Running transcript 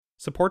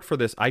Support for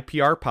this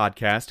IPR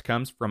podcast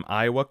comes from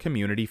Iowa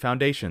Community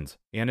Foundations,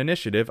 an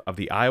initiative of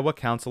the Iowa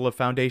Council of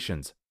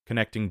Foundations,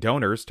 connecting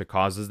donors to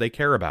causes they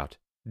care about.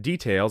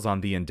 Details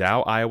on the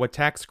Endow Iowa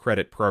Tax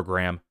Credit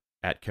Program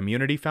at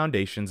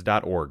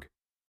communityfoundations.org.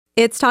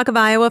 It's Talk of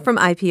Iowa from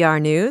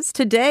IPR News.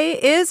 Today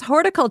is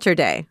Horticulture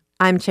Day.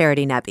 I'm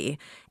Charity Nebbe.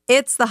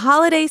 It's the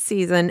holiday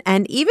season,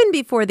 and even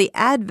before the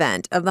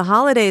advent of the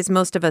holidays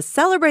most of us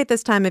celebrate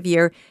this time of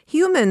year,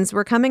 humans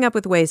were coming up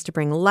with ways to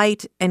bring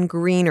light and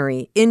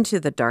greenery into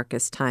the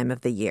darkest time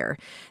of the year.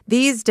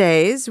 These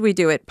days, we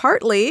do it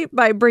partly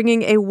by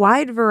bringing a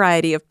wide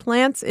variety of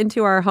plants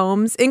into our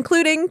homes,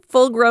 including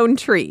full-grown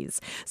trees.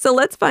 So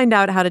let's find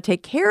out how to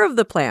take care of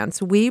the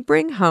plants we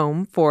bring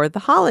home for the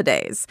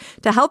holidays.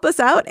 To help us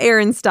out,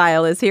 Aaron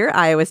Stile is here,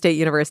 Iowa State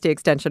University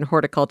Extension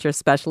horticulture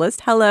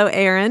specialist. Hello,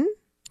 Aaron.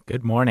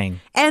 Good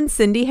morning. And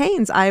Cindy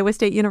Haynes, Iowa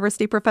State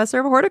University Professor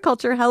of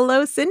Horticulture.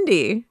 Hello,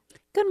 Cindy.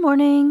 Good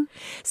morning.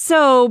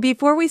 So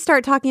before we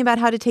start talking about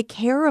how to take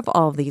care of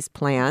all these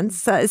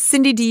plants,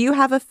 Cindy, do you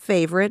have a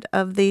favorite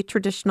of the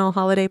traditional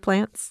holiday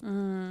plants?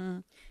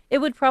 It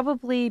would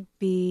probably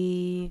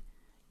be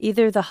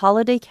either the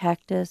holiday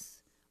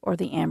cactus or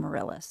the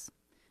amaryllis,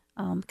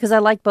 because I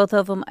like both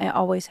of them. I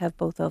always have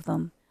both of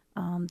them.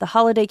 The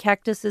holiday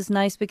cactus is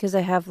nice because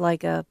I have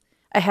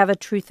a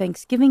true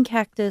Thanksgiving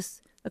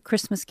cactus, a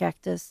Christmas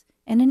cactus,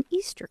 and an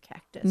Easter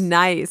cactus.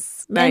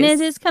 Nice. And it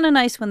is kind of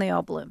nice when they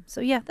all bloom. So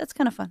yeah, that's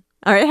kind of fun.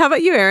 All right. How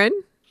about you, Aaron?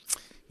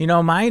 You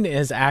know, mine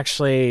is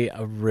actually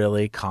a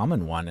really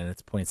common one, and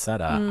it's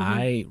poinsettia.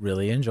 I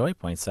really enjoy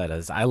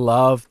poinsettias. I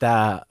love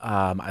that.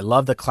 I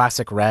love the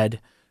classic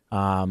red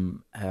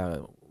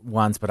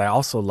ones, but I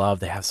also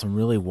love they have some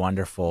really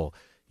wonderful,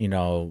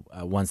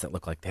 ones that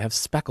look like they have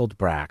speckled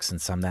bracts,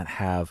 and some that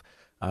have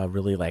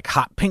really like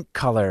hot pink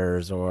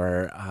colors,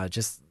 or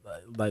just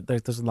like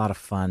there's a lot of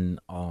fun.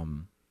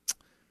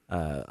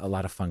 A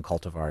lot of fun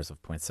cultivars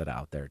of poinsettia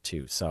out there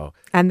too. So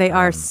and they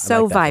are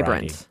so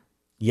vibrant. Variety.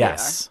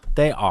 Yes,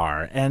 they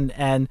are,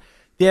 and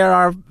they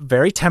are a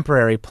very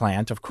temporary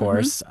plant, of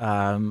course,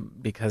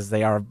 because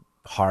they are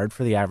hard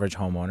for the average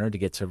homeowner to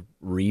get to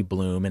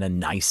rebloom in a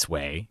nice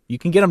way. You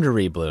can get them to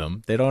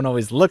rebloom. They don't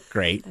always look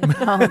great,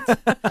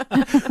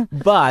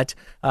 but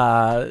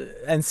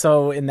and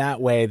so in that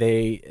way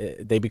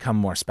they become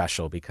more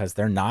special because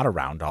they're not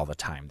around all the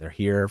time. They're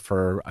here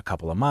for a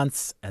couple of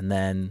months and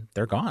then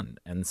they're gone,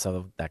 and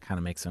so that kind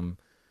of makes them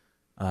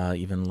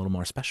even a little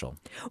more special.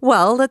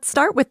 Well, let's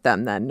start with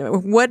them then.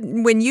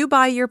 When you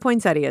buy your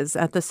poinsettias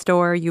at the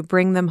store, you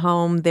bring them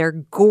home. They're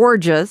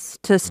gorgeous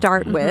to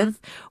start with.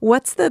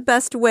 What's the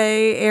best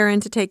way, Aaron,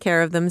 to take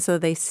care of them so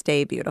they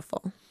stay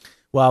beautiful?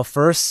 Well,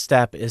 first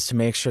step is to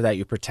make sure that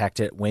you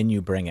protect it when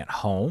you bring it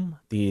home.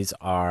 These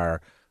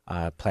are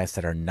plants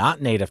that are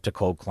not native to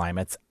cold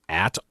climates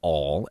at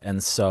all,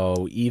 and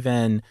so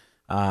even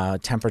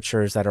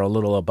temperatures that are a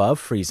little above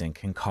freezing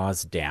can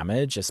cause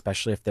damage,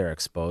 especially if they're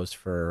exposed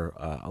for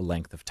a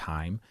length of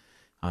time.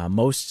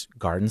 Most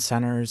garden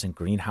centers and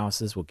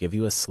greenhouses will give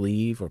you a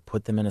sleeve or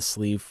put them in a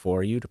sleeve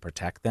for you to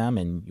protect them.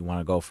 And you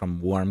want to go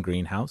from warm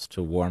greenhouse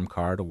to warm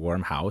car to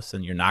warm house.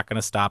 And you're not going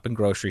to stop and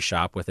grocery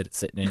shop with it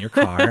sitting in your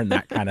car and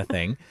that kind of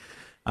thing.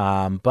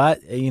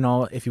 But,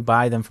 if you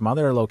buy them from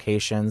other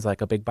locations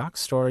like a big box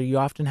store, you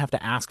often have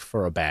to ask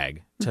for a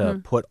bag to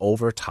put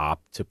over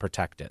top to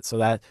protect it. So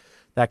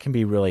that can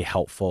be really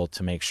helpful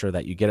to make sure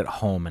that you get it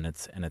home and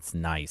it's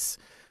nice.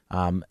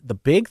 The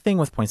big thing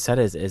with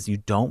poinsettias is you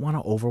don't want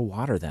to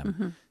overwater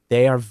them.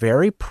 They are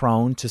very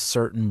prone to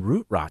certain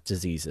root rot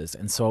diseases.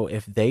 And so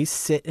if they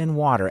sit in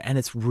water, and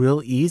it's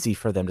real easy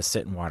for them to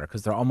sit in water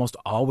because they're almost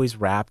always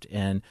wrapped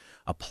in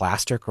a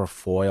plastic or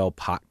foil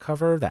pot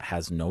cover that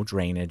has no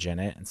drainage in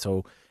it.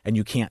 And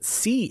you can't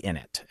see in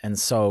it. And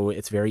so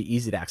it's very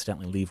easy to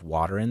accidentally leave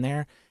water in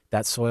there.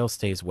 That soil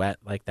stays wet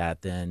like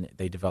that, then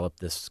they develop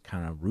this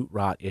kind of root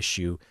rot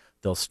issue.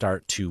 They'll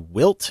start to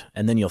wilt,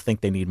 and then you'll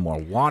think they need more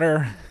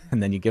water,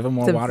 and then you give them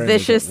more water. It's a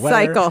vicious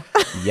cycle.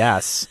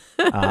 Yes.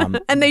 And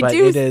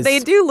they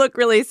do look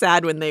really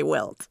sad when they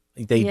wilt.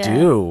 They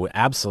do,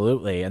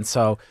 absolutely. And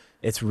so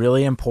it's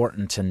really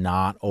important to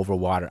not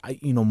overwater.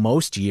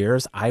 Most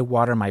years I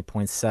water my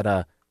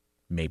poinsettia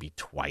maybe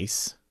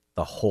twice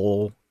the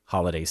whole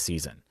holiday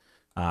season.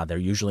 They're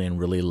usually in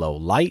really low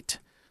light.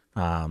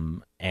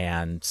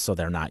 And so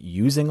they're not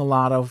using a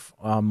lot of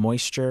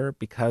moisture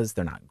because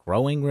they're not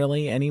growing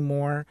really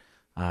anymore.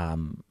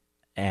 And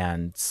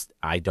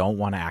I don't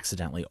want to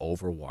accidentally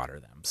overwater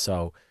them.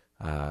 So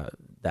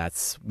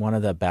that's one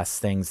of the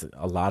best things.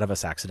 A lot of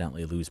us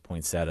accidentally lose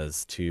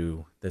poinsettias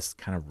to this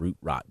kind of root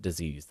rot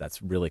disease that's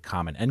really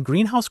common. And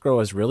greenhouse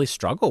growers really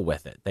struggle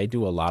with it. They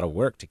do a lot of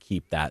work to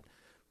keep that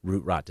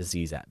root rot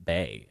disease at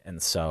bay.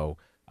 And so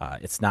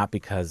it's not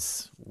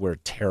because we're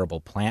terrible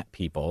plant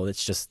people.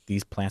 It's just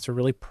these plants are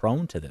really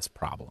prone to this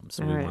problem.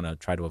 So we want to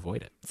try to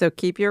avoid it. So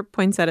keep your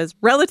poinsettias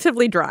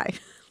relatively dry.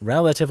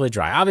 Relatively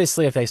dry.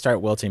 Obviously, if they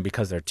start wilting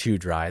because they're too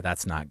dry,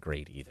 that's not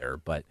great either.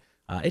 But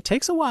it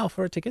takes a while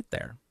for it to get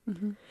there.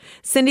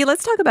 Cindy,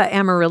 let's talk about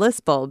amaryllis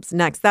bulbs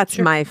next. That's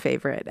my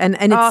favorite. And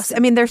it's,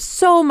 awesome. They're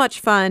so much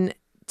fun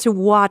to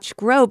watch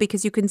grow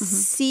because you can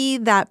see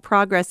that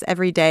progress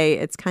every day.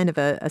 It's kind of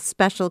a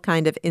special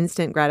kind of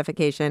instant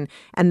gratification.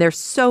 And they're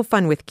so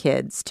fun with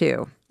kids,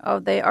 too. Oh,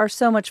 they are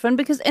so much fun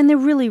and they're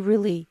really,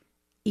 really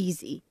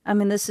easy. I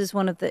mean, this is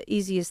one of the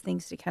easiest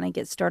things to kind of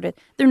get started.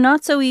 They're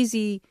not so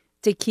easy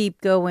to keep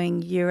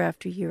going year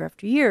after year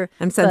after year.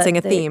 I'm sensing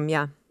a theme,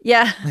 yeah.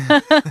 Yeah,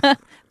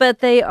 but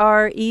they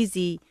are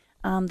easy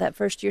that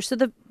first year. So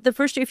the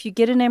first year, if you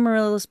get an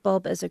amaryllis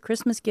bulb as a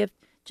Christmas gift,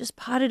 just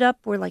pot it up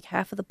where like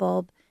half of the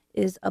bulb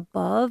is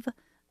above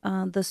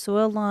the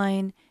soil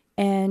line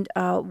and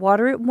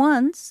water it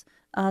once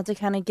to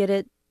kind of get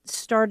it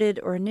started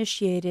or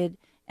initiated.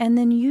 And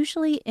then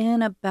usually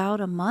in about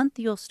a month,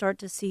 you'll start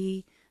to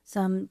see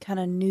some kind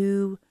of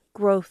new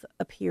growth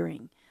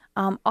appearing.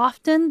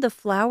 Often the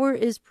flower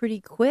is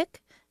pretty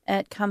quick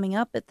at coming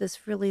up at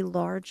this really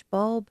large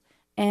bulb,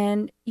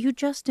 and you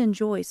just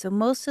enjoy. So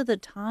most of the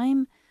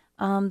time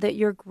that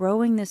you're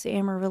growing this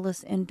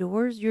amaryllis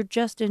indoors, you're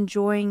just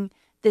enjoying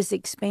this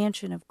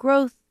expansion of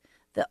growth,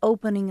 the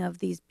opening of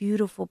these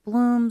beautiful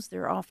blooms.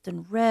 They're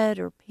often red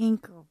or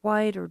pink or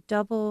white or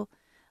double.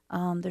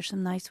 There's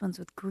some nice ones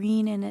with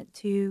green in it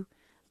too,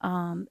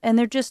 and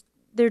they're just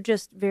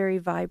very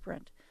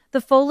vibrant. The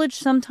foliage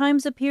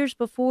sometimes appears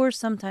before,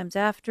 sometimes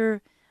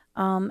after.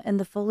 And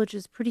the foliage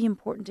is pretty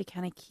important to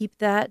kind of keep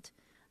that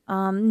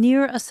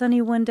near a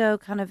sunny window,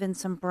 kind of in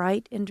some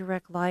bright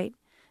indirect light.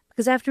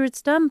 Because after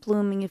it's done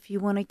blooming, if you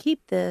want to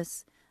keep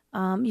this,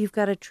 you've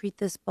got to treat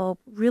this bulb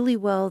really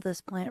well,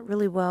 this plant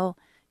really well.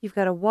 You've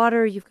got to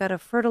water, you've got to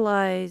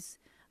fertilize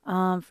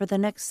for the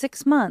next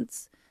 6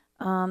 months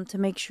to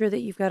make sure that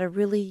you've got a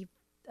really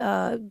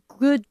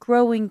good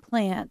growing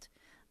plant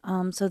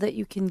so that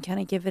you can kind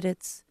of give it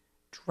its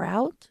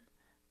drought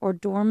or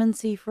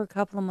dormancy for a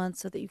couple of months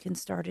so that you can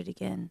start it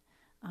again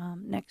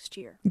next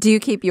year. Do you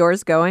keep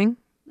yours going?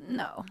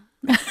 No.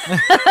 So,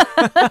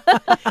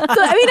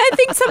 I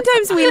think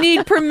sometimes we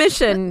need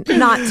permission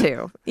not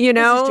to, you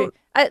know? This is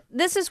true.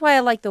 This is why I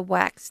like the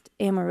waxed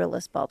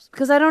amaryllis bulbs,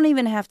 because I don't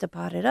even have to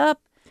pot it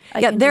up.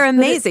 They're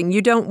amazing.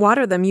 You don't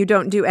water them. You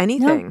don't do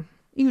anything. No,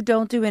 you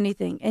don't do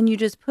anything. And you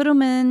just put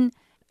them in,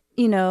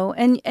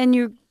 and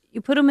you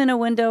put them in a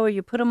window or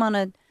you put them on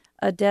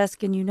a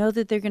desk, and you know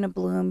that they're going to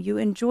bloom. You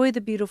enjoy the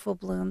beautiful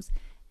blooms,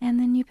 and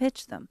then you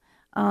pitch them.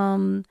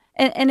 And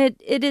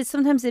it is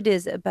sometimes it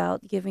is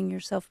about giving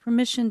yourself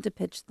permission to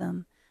pitch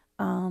them,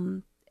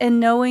 and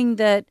knowing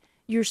that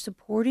you're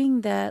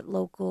supporting that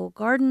local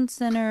garden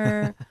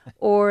center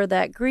or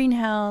that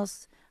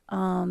greenhouse,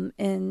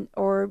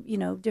 or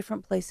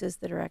different places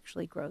that are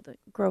actually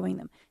growing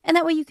them. And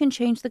that way you can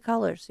change the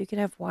colors. So you can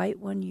have white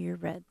one year,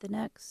 red the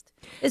next.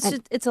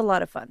 It's a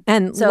lot of fun.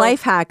 And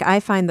life hack, I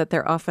find that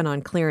they're often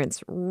on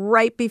clearance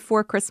right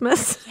before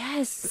Christmas.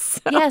 Yes,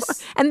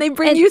 yes. And they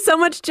bring you so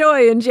much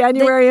joy in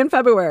January and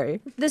February.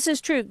 This is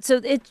true.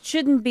 So it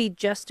shouldn't be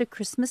just a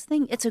Christmas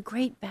thing. It's a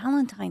great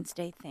Valentine's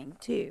Day thing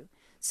too.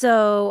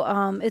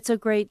 So it's a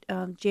great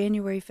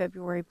January,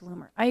 February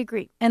bloomer. I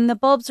agree. And the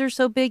bulbs are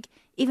so big,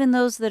 even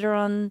those that are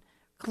on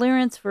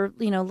clearance for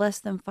less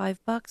than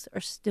 $5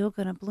 are still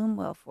going to bloom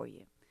well for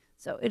you.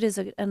 So it is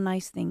a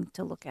nice thing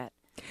to look at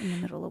in the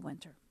middle of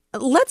winter.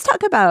 Let's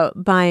talk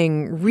about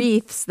buying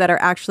wreaths that are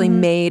actually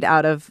made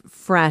out of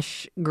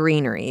fresh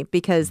greenery,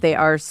 because they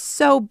are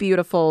so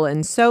beautiful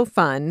and so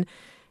fun.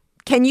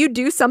 Can you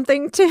do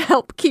something to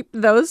help keep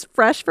those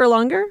fresh for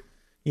longer?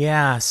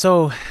 Yeah,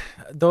 so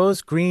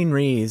those green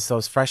wreaths,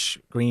 those fresh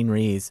green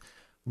wreaths,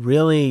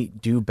 really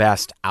do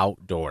best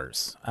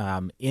outdoors.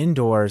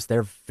 Indoors,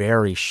 they're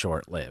very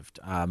short-lived,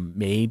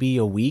 maybe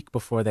a week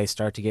before they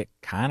start to get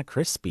kind of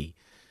crispy.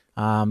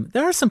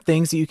 There are some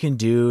things that you can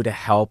do to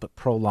help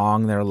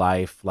prolong their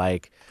life,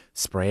 like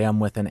spray them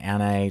with an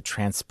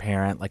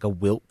anti-transparent, like a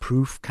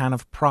wilt-proof kind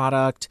of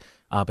product,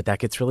 but that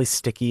gets really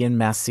sticky and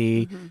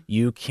messy.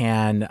 You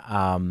can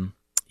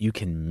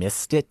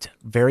mist it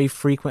very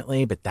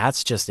frequently, but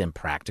that's just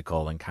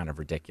impractical and kind of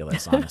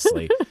ridiculous,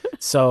 honestly.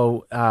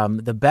 So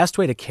the best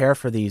way to care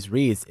for these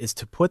wreaths is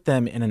to put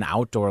them in an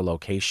outdoor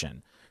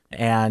location.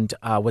 And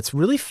what's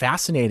really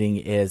fascinating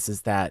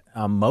is that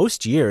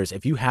most years,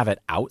 if you have it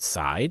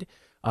outside,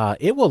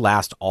 it will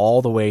last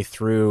all the way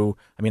through.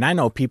 I mean, I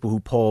know people who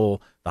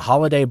pull the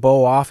holiday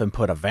bow off and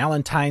put a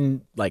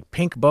Valentine, like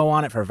pink bow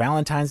on it for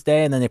Valentine's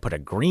Day, and then they put a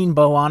green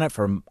bow on it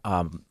for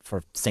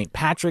St.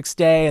 Patrick's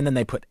Day, and then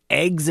they put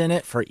eggs in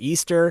it for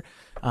Easter,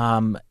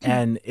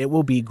 and it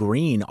will be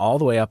green all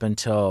the way up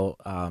until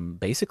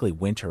basically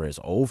winter is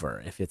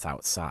over if it's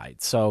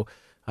outside. So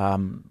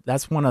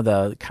that's one of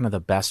the kind of the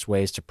best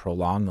ways to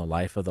prolong the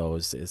life of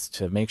those, is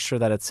to make sure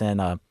that it's in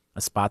a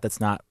spot that's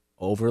not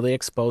overly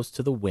exposed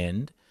to the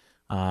wind,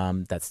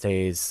 that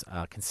stays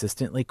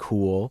consistently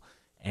cool,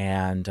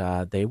 and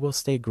they will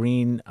stay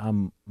green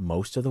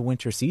most of the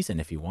winter season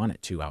if you want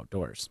it to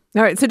outdoors.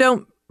 All right, so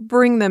don't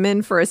bring them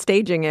in for a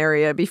staging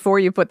area before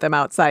you put them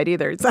outside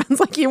either. It sounds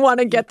like you want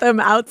to get them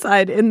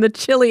outside in the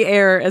chilly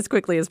air as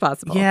quickly as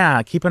possible.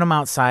 Yeah, keeping them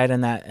outside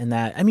and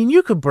that. I mean,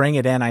 you could bring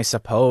it in, I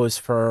suppose,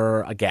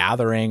 for a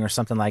gathering or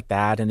something like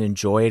that and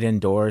enjoy it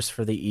indoors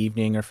for the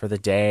evening or for the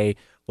day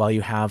while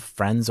you have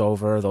friends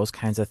over, those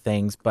kinds of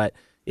things. But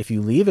if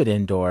you leave it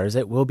indoors,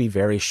 it will be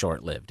very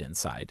short-lived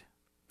inside.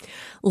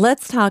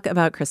 Let's talk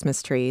about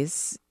Christmas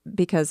trees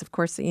because, of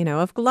course,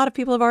 a lot of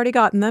people have already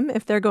gotten them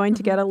if they're going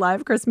to get a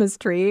live Christmas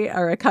tree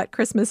or a cut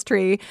Christmas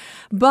tree.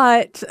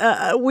 But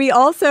we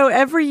also,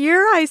 every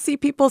year, I see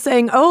people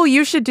saying, oh,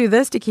 you should do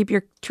this to keep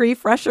your tree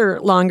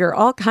fresher longer.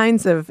 All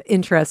kinds of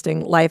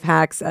interesting life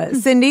hacks.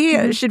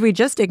 Cindy, should we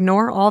just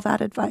ignore all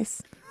that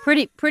advice?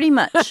 Pretty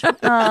much.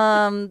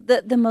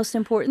 The most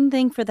important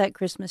thing for that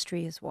Christmas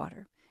tree is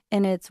water.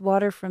 And it's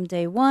water from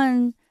day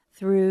 1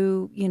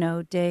 through,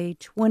 day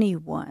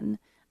 21,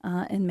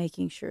 and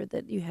making sure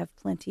that you have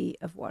plenty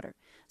of water.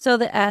 So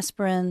the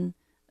aspirin,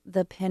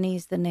 the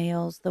pennies, the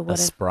nails, the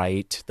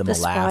Sprite, the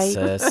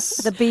molasses,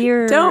 Sprite, the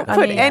beer. Don't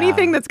put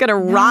anything that's going to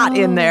rot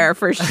in there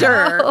for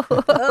sure.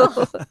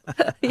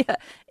 Yeah,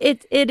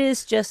 it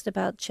is just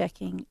about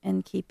checking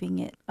and keeping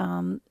it,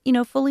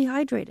 fully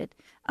hydrated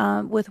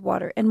with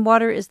water. And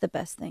water is the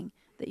best thing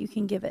that you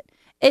can give it.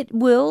 It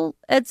will,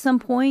 at some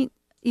point,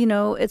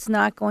 it's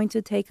not going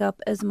to take up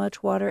as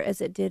much water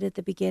as it did at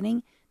the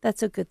beginning.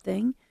 That's a good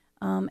thing.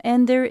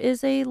 And there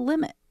is a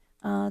limit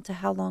to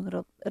how long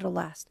it'll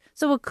last.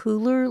 So a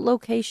cooler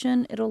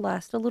location, it'll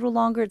last a little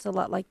longer. It's a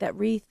lot like that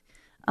wreath.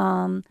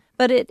 But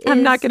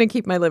I'm not going to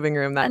keep my living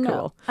room that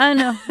cool. I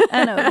know.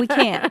 We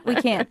can't.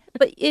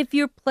 But if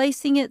you're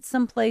placing it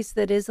someplace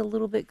that is a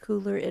little bit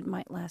cooler, it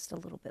might last a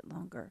little bit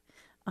longer.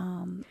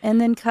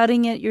 And then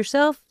cutting it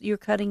yourself, you're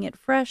cutting it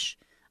fresh.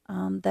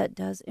 That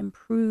does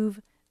improve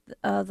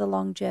the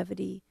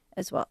longevity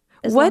as well.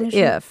 What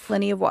if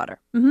plenty of water?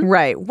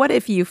 Right. What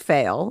if you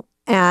fail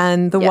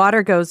and the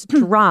water goes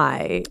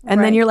dry and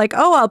then Right. you're like,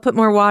 oh, I'll put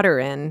more water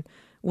in.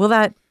 Will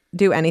that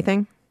do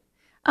anything?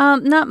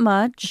 Not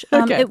much.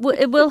 Okay. It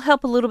will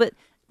help a little bit.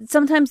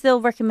 Sometimes they'll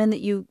recommend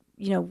that you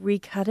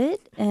recut it,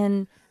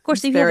 and of course,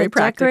 It's if you have very a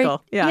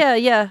practical. yeah,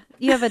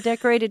 you have a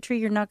decorated tree,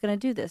 you're not going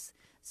to do this.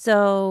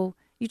 So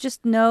you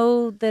just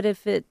know that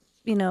if it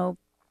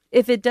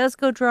does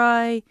go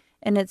dry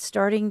and it's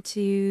starting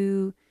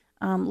to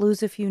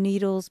lose a few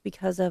needles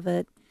because of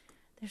it,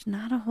 there's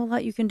not a whole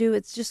lot you can do.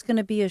 It's just going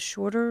to be a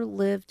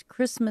shorter-lived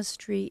Christmas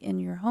tree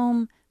in your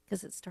home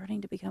because it's starting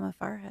to become a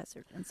fire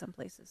hazard in some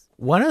places.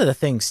 One of the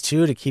things,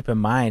 too, to keep in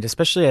mind,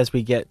 especially as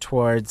we get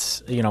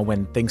towards,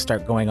 when things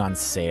start going on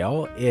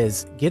sale,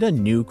 is get a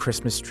new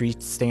Christmas tree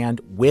stand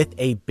with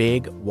a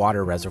big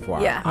water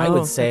reservoir. Yeah. I Oh,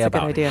 would say that's a good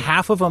about idea.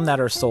 half of them that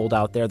are sold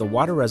out there, the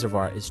water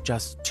reservoir is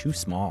just too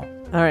small.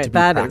 All right, to be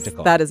that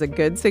practical. is a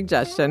good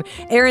suggestion.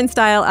 Erin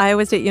Stile,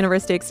 Iowa State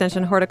University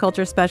Extension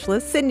Horticulture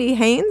Specialist. Cindy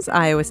Haynes,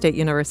 Iowa State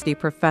University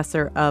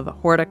Professor of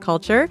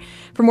Horticulture.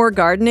 For more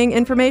gardening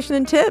information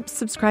and tips,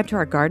 subscribe to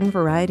our Garden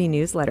Variety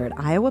newsletter at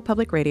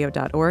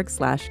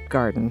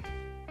iowapublicradio.org/garden.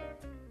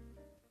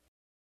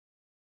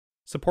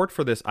 Support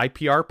for this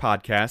IPR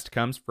podcast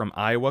comes from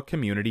Iowa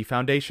Community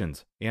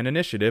Foundations, an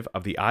initiative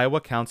of the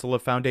Iowa Council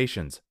of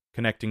Foundations,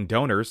 connecting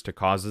donors to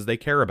causes they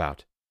care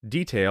about.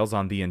 Details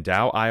on the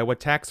Endow Iowa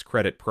Tax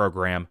Credit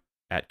Program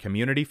at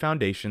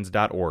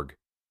communityfoundations.org.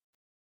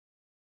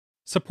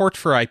 Support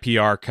for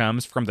IPR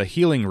comes from the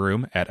Healing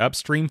Room at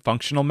Upstream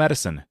Functional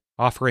Medicine,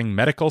 offering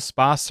medical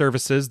spa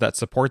services that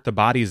support the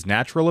body's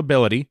natural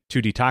ability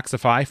to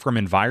detoxify from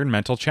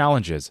environmental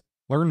challenges.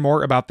 Learn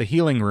more about the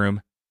Healing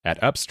Room at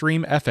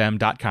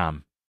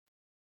upstreamfm.com.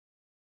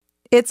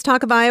 It's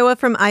Talk of Iowa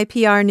from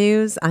IPR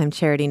News. I'm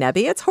Charity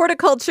Nebbe. It's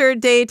Horticulture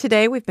Day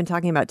today. We've been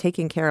talking about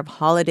taking care of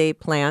holiday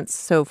plants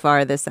so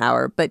far this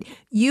hour, but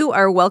you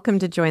are welcome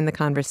to join the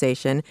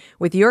conversation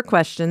with your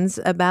questions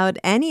about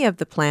any of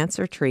the plants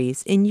or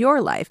trees in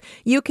your life.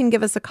 You can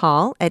give us a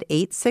call at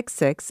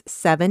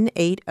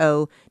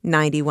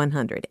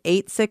 866-780-9100,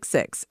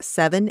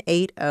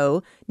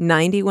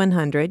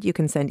 866-780-9100. You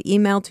can send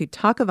email to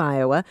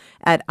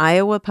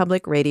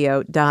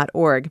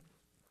talkofiowa@iowapublicradio.org.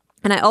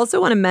 And I also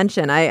want to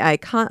mention, I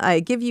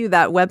give you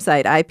that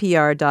website,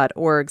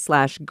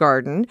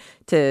 ipr.org/garden,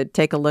 to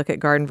take a look at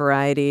Garden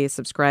Variety,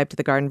 subscribe to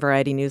the Garden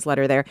Variety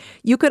newsletter there.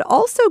 You could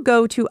also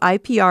go to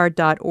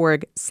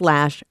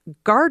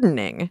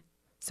ipr.org/gardening.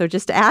 So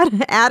just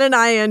add an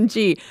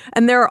ing.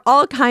 And there are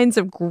all kinds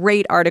of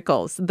great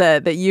articles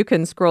that you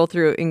can scroll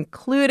through,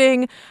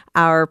 including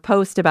our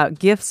post about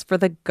gifts for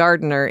the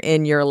gardener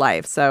in your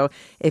life. So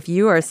if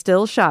you are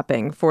still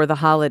shopping for the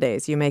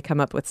holidays, you may come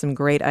up with some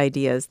great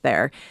ideas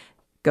there.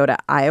 Go to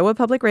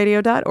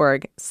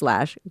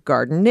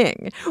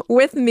iowapublicradio.org/gardening.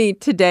 With me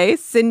today,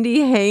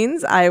 Cindy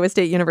Haynes, Iowa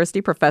State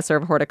University Professor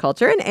of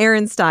Horticulture, and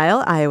Erin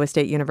Stile, Iowa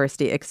State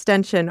University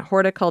Extension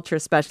Horticulture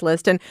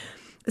Specialist. And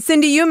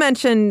Cindy, you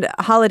mentioned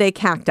holiday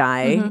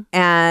cacti,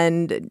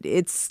 and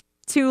it's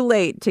too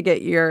late to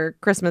get your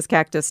Christmas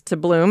cactus to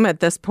bloom at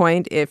this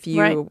point if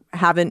you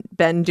haven't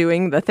been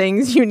doing the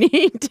things you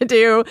need to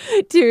do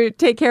to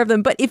take care of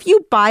them. But if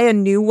you buy a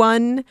new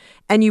one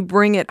and you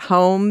bring it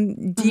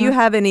home, do you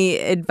have any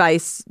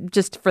advice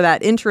just for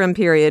that interim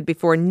period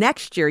before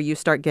next year you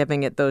start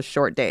giving it those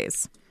short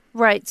days?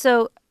 Right.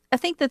 So I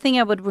think the thing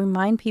I would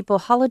remind people,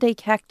 holiday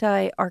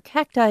cacti are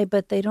cacti,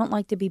 but they don't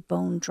like to be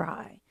bone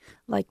dry.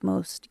 like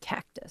most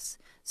cactus.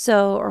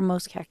 Or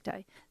most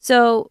cacti.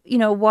 So,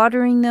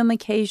 watering them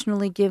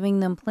occasionally, giving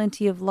them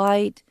plenty of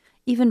light,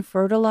 even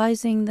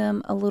fertilizing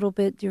them a little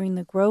bit during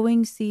the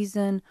growing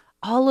season,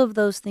 all of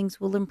those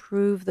things will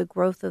improve the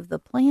growth of the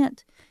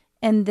plant.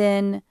 And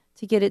then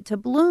to get it to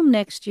bloom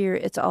next year,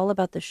 it's all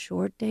about the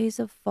short days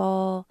of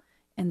fall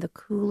and the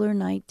cooler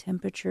night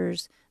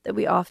temperatures that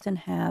we often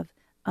have,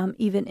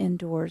 even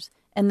indoors.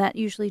 And that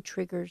usually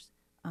triggers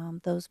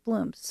those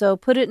blooms. So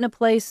put it in a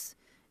place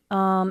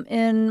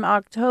in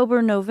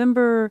October,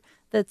 November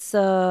that's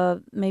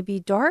maybe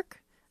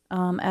dark,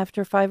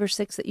 after 5 or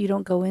 6 that you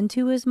don't go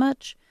into as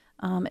much,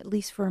 at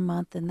least for a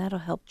month, and that'll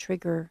help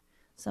trigger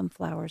some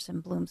flowers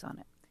and blooms on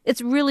it.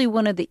 It's really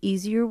one of the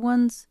easier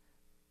ones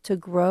to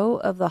grow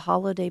of the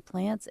holiday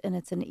plants, and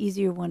it's an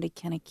easier one to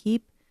kind of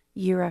keep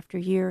year after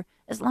year,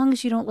 as long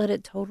as you don't let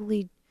it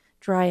totally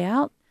dry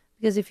out,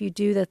 because if you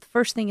do, the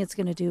first thing it's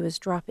going to do is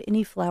drop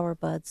any flower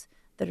buds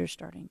that are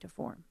starting to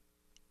form.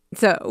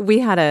 So we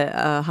had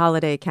a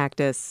holiday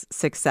cactus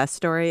success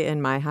story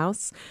in my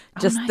house.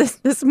 Just nice.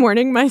 this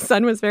morning, my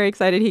son was very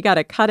excited. He got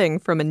a cutting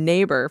from a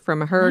neighbor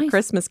from her Nice.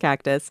 Christmas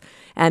cactus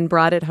and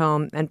brought it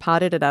home and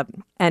potted it up.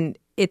 And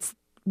it's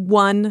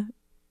one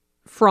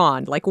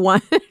frond, like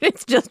one,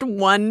 it's just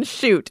one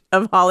shoot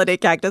of holiday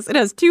cactus. It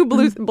has 2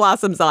 blue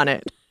blossoms on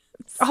it.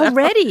 So,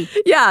 Already?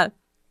 yeah.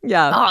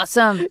 Yeah.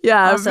 Awesome.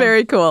 Yeah. Awesome.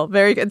 Very cool.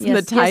 Very good. It's in the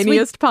Yes, yes, we-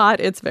 tiniest pot.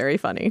 It's very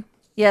funny.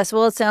 Yes,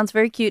 well, it sounds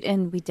very cute,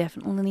 and we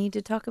definitely need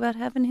to talk about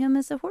having him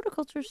as a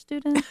horticulture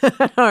student.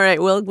 All right,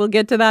 we'll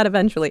get to that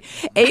eventually.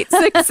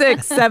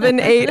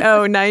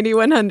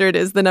 866-780-9100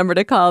 is the number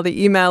to call.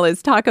 The email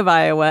is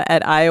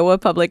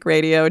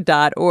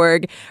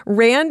talkofiowa@iowapublicradio.org.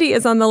 Randy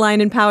is on the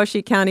line in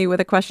Poweshiek County with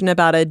a question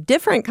about a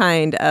different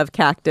kind of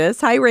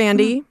cactus. Hi,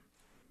 Randy.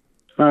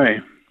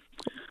 Hi.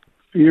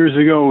 Years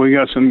ago, we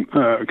got some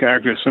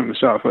cactus from the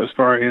southwest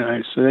part of the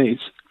United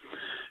States,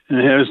 and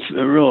it has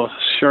real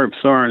sharp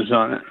thorns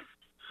on it.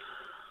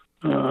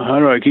 How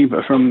do I keep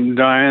it from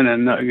dying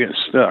and not get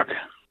stuck?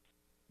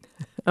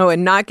 Oh,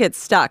 and not get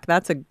stuck.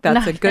 That's a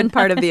good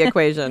part of the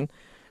equation.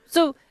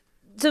 So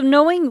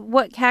knowing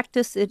what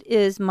cactus it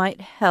is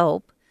might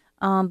help,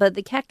 but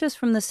the cactus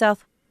from the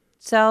southern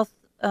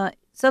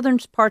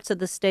parts of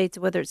the states,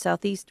 whether it's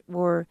southeast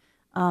or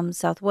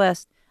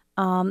southwest,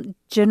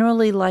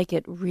 generally like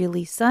it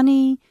really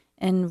sunny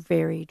and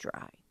very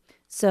dry.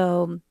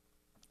 So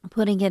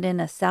putting it in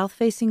a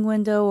south-facing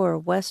window or a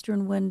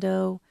western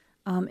window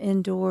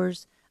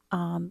indoors,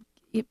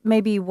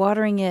 maybe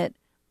watering it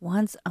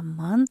once a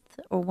month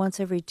or once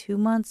every 2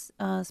 months,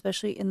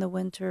 especially in the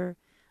winter,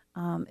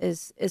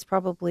 is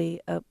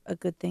probably a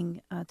good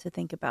thing to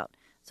think about.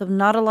 So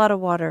not a lot of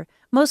water.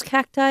 Most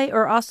cacti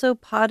are also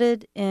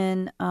potted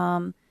in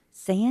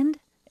sand,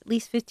 at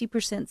least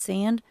 50%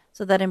 sand,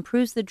 so that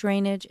improves the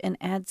drainage and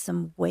adds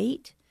some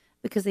weight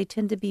because they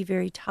tend to be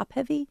very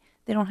top-heavy.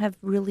 They don't have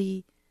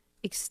really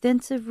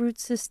extensive root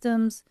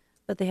systems,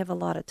 but they have a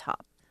lot of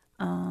top.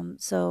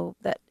 So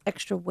that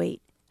extra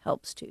weight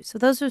helps too. So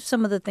those are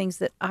some of the things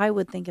that I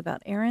would think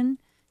about. Aaron,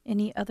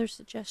 any other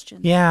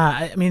suggestions?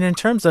 Yeah, I mean, in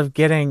terms of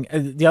getting,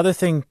 the other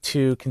thing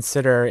to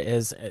consider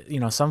is,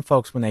 some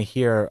folks, when they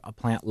hear a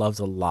plant loves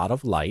a lot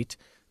of light,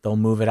 they'll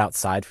move it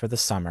outside for the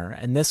summer.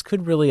 And this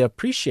could really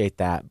appreciate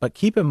that. But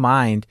keep in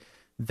mind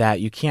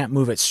that you can't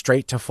move it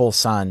straight to full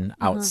sun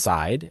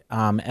outside.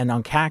 And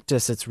on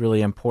cactus, it's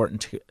really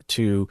important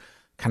to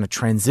kind of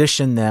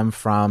transition them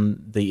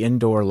from the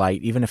indoor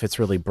light. Even if it's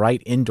really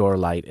bright indoor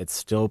light, it's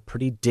still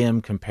pretty dim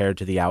compared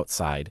to the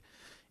outside.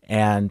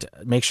 And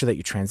make sure that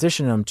you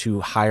transition them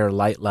to higher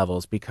light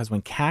levels, because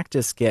when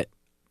cactus get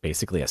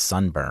basically a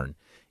sunburn,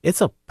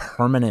 it's a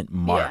permanent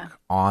mark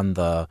on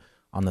the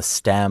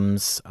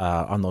stems,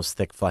 on those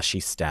thick fleshy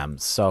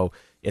stems. So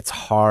it's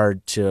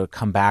hard to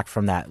come back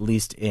from that, at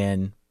least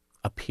in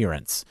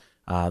appearance.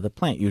 The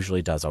plant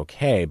usually does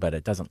okay, but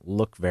it doesn't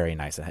look very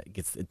nice.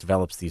 It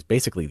develops these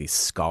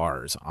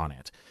scars on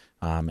it.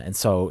 And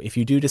so if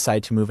you do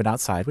decide to move it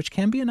outside, which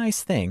can be a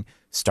nice thing,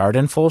 start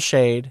in full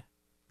shade,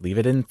 leave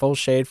it in full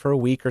shade for a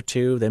week or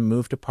 2, then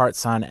move to part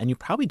sun. And you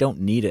probably don't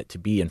need it to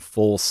be in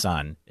full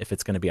sun if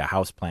it's going to be a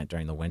house plant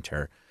during the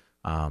winter,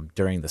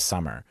 during the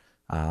summer.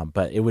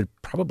 But it would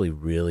probably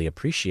really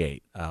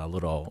appreciate a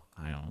little,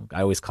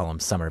 I always call them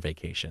summer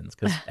vacations,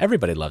 because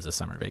everybody loves a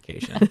summer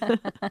vacation.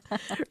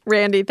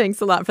 Randy, thanks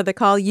a lot for the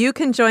call. You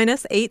can join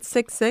us,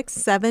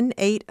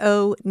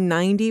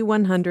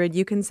 866-780-9100.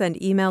 You can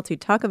send email to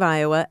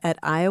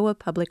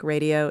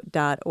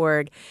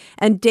talkofiowa@iowapublicradio.org.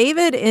 And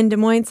David in Des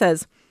Moines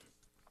says,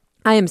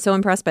 I am so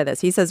impressed by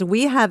this. He says,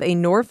 we have a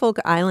Norfolk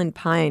Island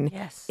pine.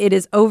 Yes. It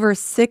is over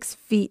 6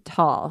 feet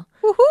tall.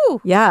 Woohoo!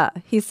 Yeah.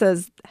 He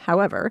says,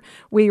 however,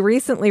 we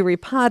recently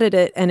repotted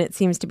it and it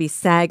seems to be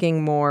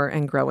sagging more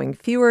and growing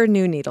fewer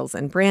new needles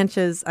and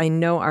branches. I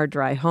know our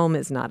dry home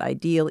is not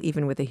ideal,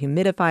 even with a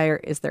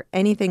humidifier. Is there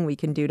anything we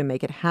can do to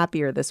make it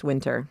happier this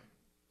winter?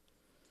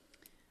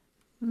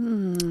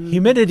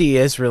 Humidity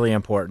is really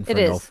important for It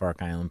is.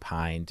 Norfolk Island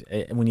pine.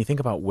 When you think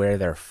about where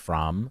they're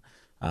from,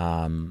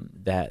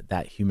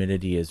 that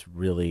humidity is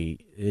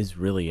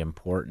really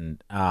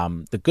important.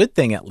 The good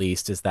thing, at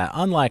least, is that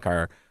unlike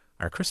our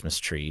Christmas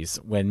trees,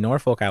 when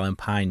Norfolk Island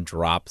pine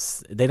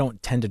drops, they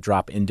don't tend to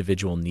drop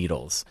individual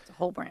needles. It's a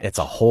whole branch. It's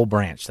a whole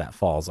branch that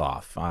falls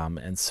off.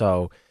 And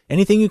so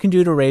anything you can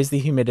do to raise the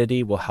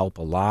humidity will help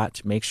a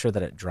lot. Make sure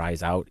that it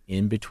dries out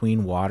in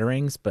between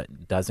waterings,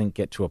 but doesn't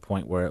get to a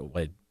point where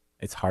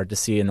it's hard to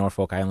see a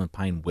Norfolk Island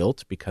pine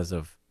wilt because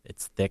of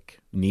its thick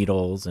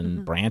needles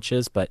and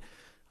branches, but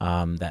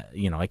that,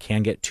 it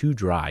can get too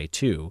dry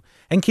too.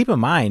 And keep in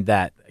mind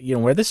that,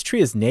 where this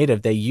tree is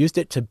native, they used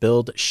it to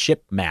build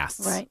ship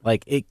masts. Right.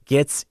 Like, it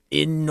gets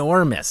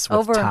enormous with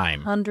over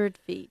time. 100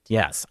 feet.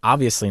 Yes,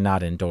 obviously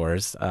not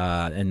indoors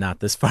and not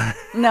this far.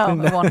 No,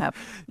 it won't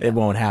happen. It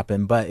won't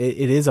happen, but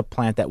it is a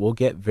plant that will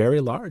get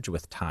very large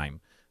with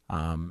time.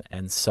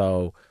 And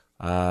so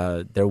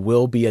there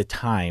will be a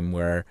time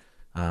where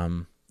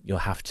you'll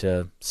have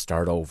to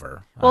start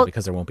over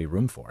because there won't be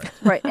room for it.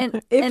 Right.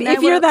 And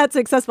If you're that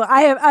successful,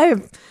 I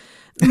have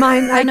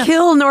mine. I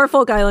kill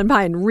Norfolk Island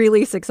pine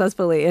really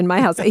successfully in my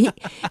house.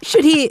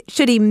 Should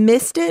he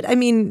mist it? I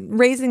mean,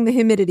 raising the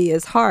humidity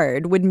is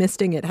hard. Would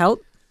misting it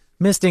help?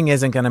 Misting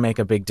isn't going to make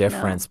a big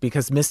difference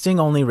because misting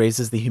only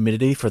raises the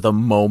humidity for the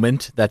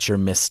moment that you're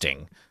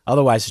misting.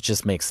 Otherwise, it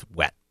just makes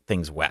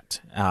things wet,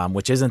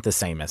 which isn't the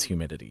same as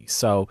humidity.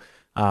 So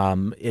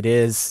it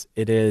is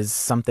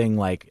something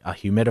like a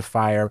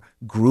humidifier.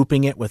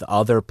 Grouping it with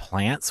other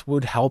plants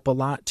would help a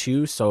lot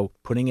too. So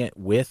putting it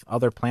with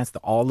other plants,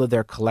 all of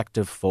their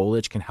collective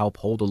foliage can help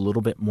hold a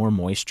little bit more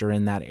moisture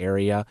in that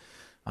area.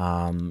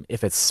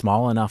 If it's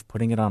small enough,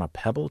 putting it on a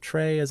pebble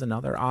tray is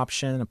another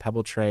option. A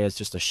pebble tray is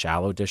just a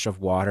shallow dish of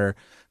water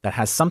that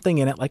has something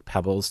in it like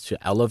pebbles to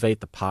elevate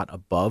the pot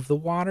above the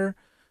water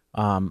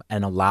and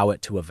allow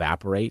it to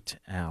evaporate,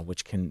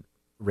 which can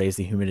raise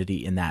the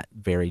humidity in that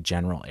very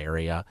general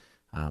area.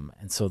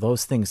 And so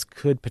those things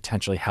could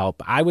potentially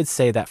help. I would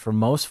say that for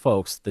most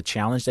folks, the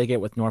challenge they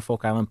get with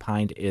Norfolk Island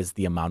pine is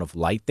the amount of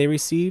light they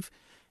receive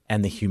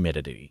and the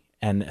humidity.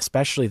 And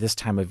especially this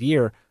time of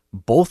year,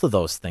 both of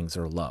those things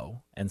are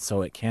low. And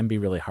so it can be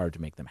really hard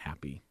to make them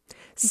happy.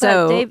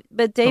 So,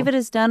 but David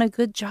has done a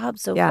good job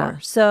so far.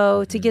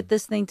 So to get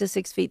this thing to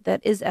 6 feet, that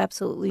is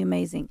absolutely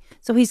amazing.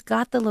 So he's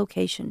got the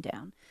location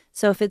down.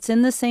 So if it's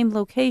in the same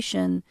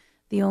location,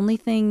 the only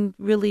thing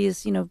really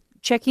is,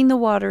 checking the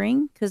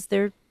watering because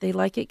they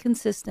like it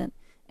consistent,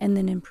 and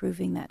then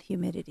improving that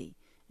humidity.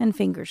 And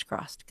fingers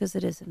crossed because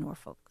it is a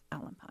Norfolk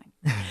Island pine.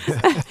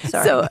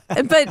 Sorry. So,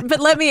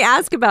 but let me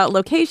ask about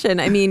location.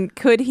 I mean,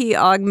 could he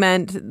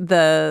augment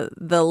the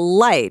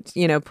light?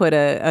 Put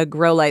a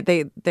grow light.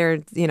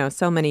 There's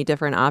so many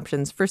different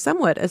options for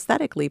somewhat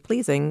aesthetically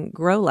pleasing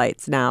grow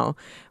lights now.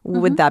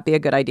 Would that be a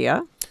good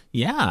idea?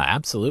 Yeah,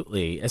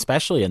 absolutely.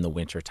 Especially in the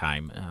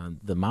wintertime.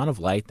 The amount of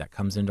light that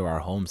comes into our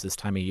homes this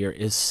time of year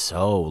is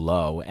so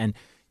low. And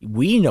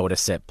we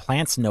notice it.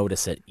 Plants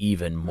notice it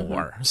even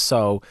more.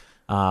 So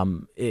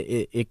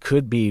it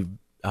could be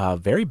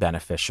very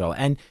beneficial.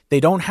 And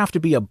they don't have to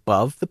be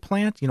above the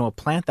plant. A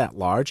plant that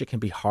large, it can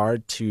be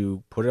hard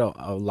to put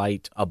a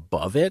light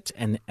above it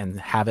and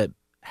have it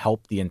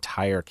help the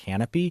entire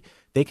canopy.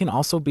 They can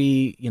also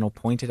be,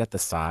 pointed at the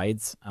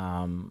sides.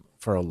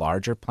 For a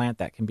larger plant,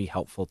 that can be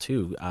helpful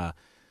too.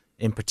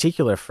 In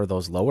particular for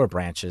those lower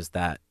branches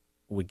that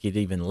would get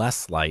even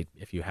less light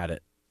if you had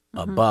it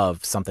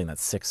above something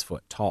that's 6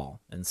 foot tall.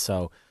 And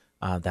so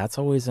that's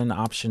always an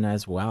option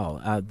as well.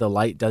 The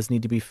light does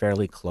need to be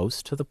fairly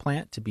close to the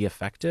plant to be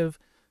effective.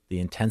 The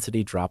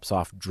intensity drops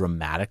off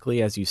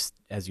dramatically as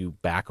you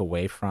back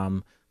away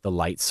from the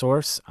light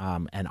source.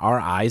 And our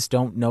eyes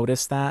don't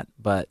notice that,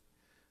 but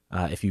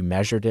if you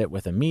measured it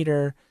with a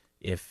meter,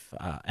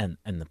 and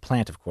the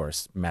plant, of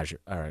course,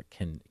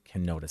 can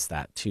notice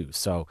that too.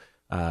 So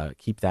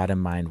keep that in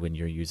mind when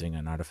you're using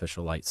an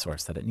artificial light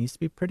source, that it needs to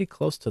be pretty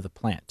close to the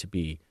plant to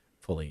be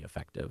fully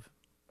effective.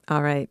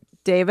 All right.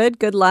 David,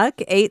 good luck.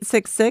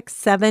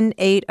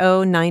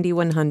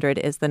 866-780-9100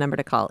 is the number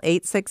to call.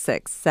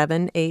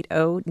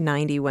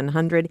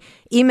 866-780-9100.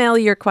 Email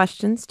your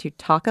questions to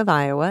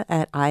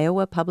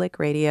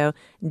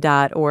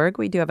talkofiowa@iowapublicradio.org.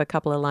 We do have a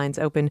couple of lines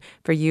open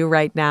for you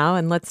right now.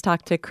 And let's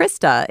talk to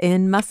Krista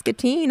in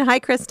Muscatine. Hi,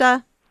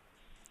 Krista.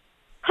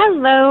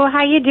 Hello.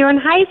 How you doing?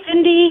 Hi,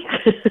 Cindy.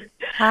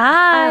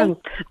 Hi.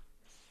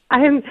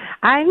 I'm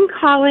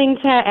calling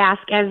to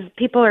ask, as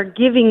people are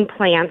giving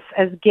plants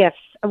as gifts,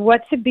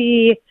 what to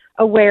be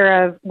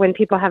aware of when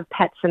people have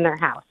pets in their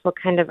house.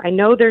 I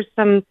know there's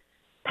some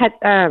pet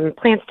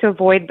plants to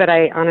avoid, but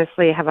I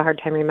honestly have a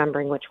hard time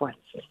remembering which ones.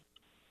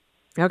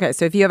 Okay,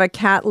 so if you have a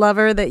cat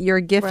lover that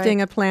you're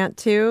gifting a plant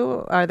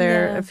to, are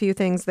there a few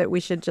things that we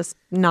should just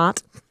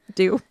not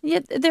do? Yeah,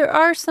 there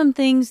are some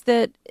things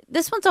that,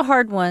 this one's a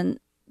hard one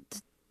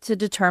to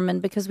determine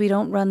because we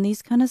don't run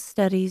these kind of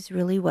studies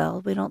really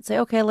well. We don't say,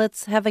 okay,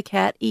 let's have a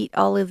cat eat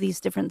all of these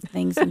different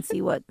things and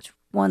see what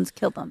ones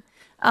kill them.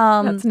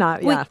 That's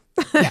not, Good.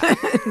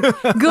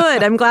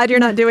 I'm glad you're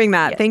not doing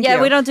that. Thank you.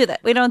 Yeah, we don't do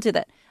that.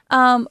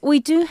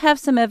 We do have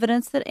some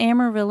evidence that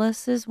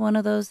amaryllis is one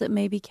of those that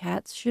maybe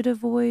cats should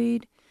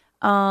avoid.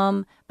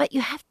 But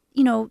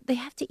they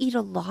have to eat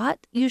a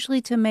lot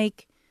usually to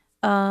make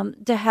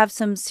to have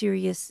some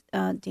serious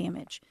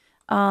damage.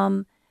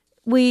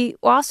 We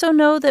also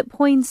know that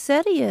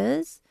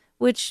poinsettias,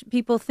 which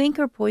people think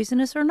are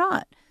poisonous, are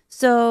not.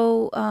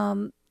 So,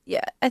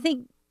 I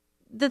think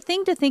the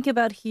thing to think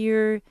about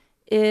here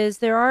is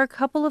there are a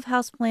couple of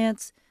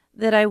houseplants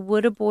that I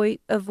would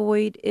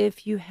avoid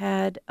if you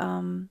had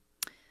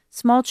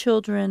small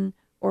children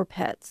or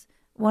pets.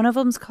 One of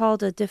them is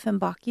called a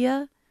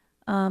Dieffenbachia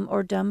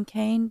or dumb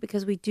cane,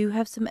 because we do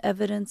have some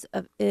evidence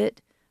of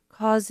it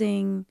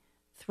causing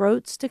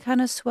throats to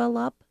kind of swell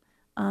up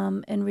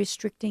and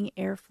restricting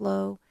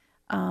airflow.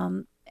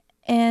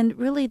 And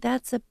really,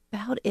 that's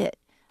about it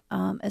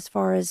as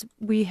far as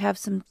we have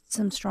some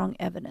strong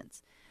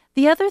evidence.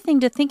 The other thing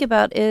to think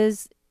about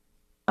is,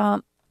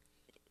 there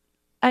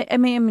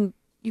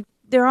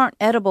aren't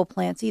edible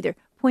plants either.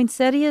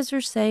 Poinsettias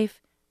are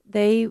safe.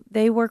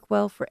 They work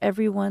well for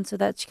everyone, so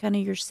that's kind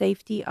of your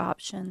safety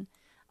option.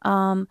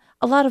 A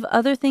lot of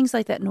other things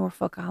like that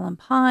Norfolk Island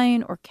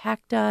pine or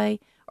cacti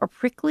are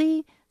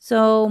prickly,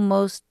 so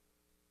most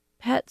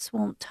pets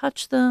won't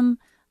touch them,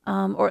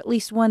 or at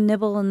least one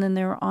nibble and then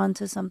they're on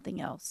to something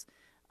else.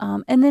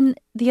 And then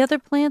the other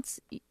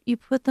plants, you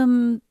put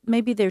them,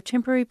 maybe they're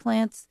temporary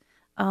plants,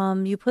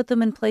 you put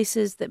them in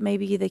places that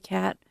maybe the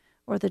cat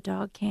or the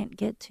dog can't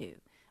get to,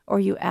 or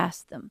you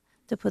ask them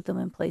to put them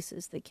in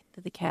places that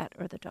the cat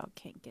or the dog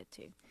can't get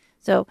to.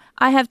 So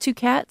I have 2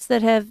 cats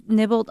that have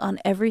nibbled on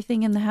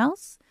everything in the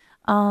house,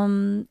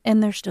 and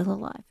they're still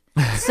alive.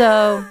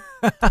 So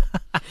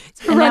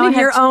running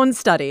your own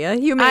study, a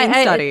humane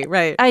study,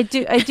 right? I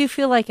do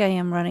feel like I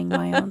am running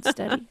my own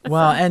study.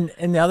 Well,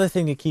 and the other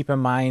thing to keep in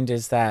mind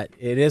is that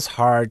it is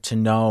hard to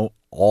know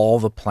all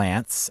the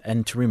plants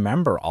and to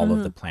remember all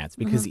of the plants,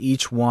 because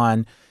each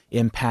one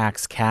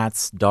impacts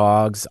cats,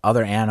 dogs,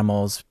 other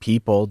animals,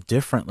 people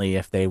differently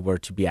if they were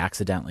to be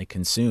accidentally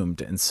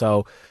consumed. And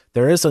so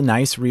there is a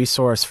nice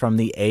resource from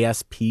the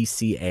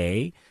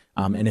ASPCA.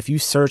 And if you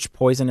search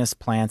poisonous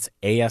plants,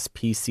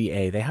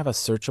 ASPCA, they have a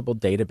searchable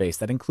database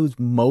that includes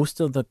most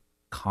of the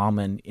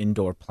common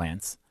indoor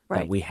plants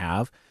that we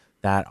have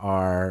that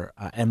are,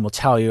 and will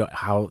tell you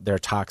how their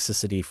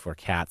toxicity for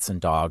cats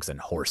and dogs and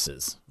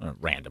horses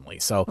randomly.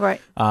 So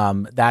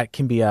that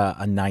can be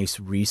a nice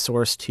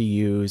resource to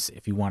use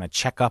if you want to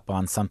check up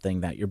on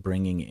something that you're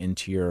bringing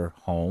into your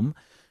home.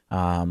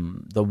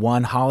 The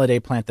one holiday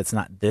plant that's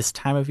not this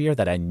time of year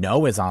that I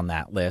know is on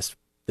that list,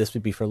 this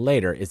would be for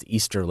later, is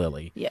Easter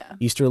lily. Yeah.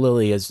 Easter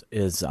lily is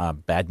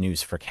bad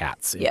news for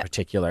cats in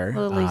particular.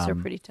 Lilies are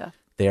pretty tough.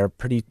 They're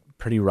pretty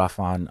rough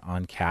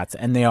on cats,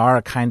 and they are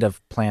a kind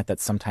of plant that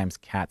sometimes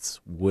cats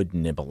would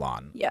nibble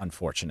on,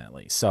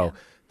 unfortunately. So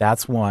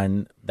that's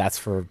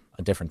for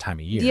a different time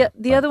of year.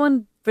 The other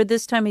one for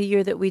this time of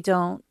year that we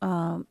don't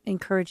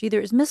encourage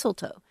either is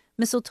mistletoe.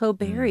 Mistletoe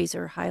berries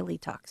are highly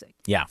toxic.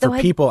 Yeah, for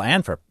people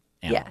and for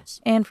animals.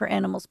 Yeah, and for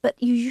animals. But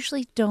you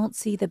usually don't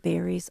see the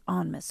berries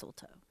on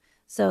mistletoe.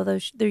 So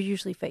they're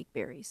usually fake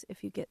berries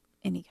if you get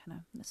any kind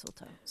of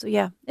mistletoe. So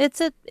yeah,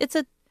 that's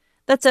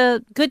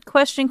a good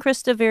question,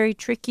 Krista. Very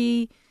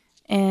tricky,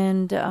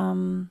 and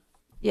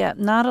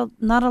not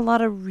a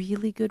lot of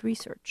really good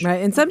research.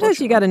 Right, and sometimes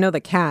you got to know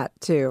the cat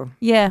too.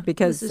 Yeah,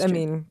 because I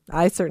mean,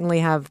 I certainly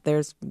have.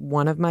 There's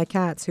one of my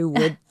cats who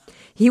would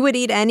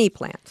eat any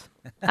plant.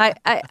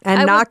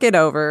 Knock it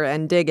over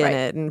and dig in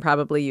it and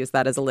probably use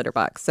that as a litter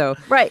box. So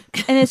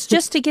and it's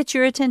just to get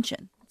your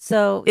attention.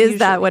 So is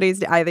that what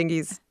he's? I think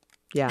he's.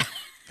 Yeah.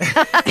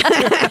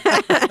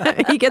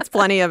 He gets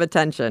plenty of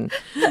attention.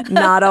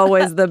 Not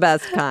always the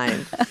best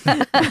kind.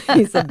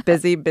 He's a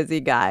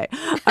busy guy.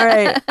 All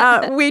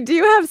right. We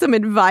do have some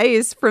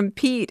advice from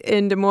Pete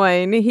in Des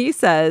Moines. He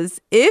says,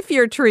 if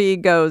your tree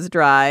goes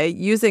dry,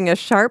 using a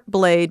sharp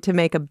blade to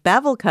make a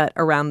bevel cut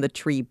around the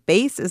tree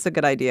base is a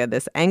good idea.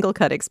 This angle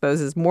cut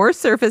exposes more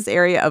surface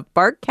area of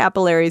bark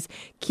capillaries,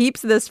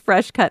 keeps this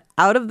fresh cut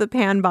out of the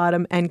pan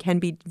bottom, and can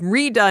be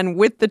redone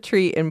with the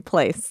tree in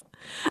place.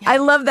 I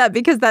love that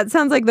because that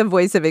sounds like the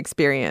voice of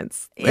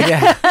experience.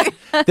 Yeah.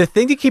 The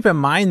thing to keep in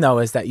mind, though,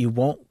 is that you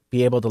won't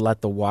be able to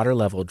let the water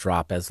level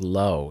drop as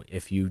low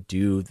if you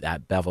do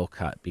that bevel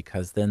cut,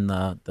 because then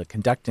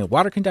the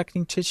water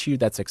conducting tissue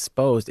that's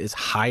exposed is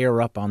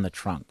higher up on the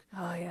trunk.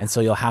 Oh, yeah. And so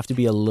you'll have to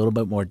be a little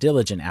bit more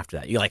diligent after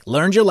that. You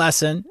learned your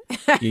lesson.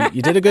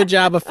 You did a good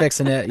job of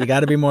fixing it. You got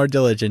to be more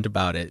diligent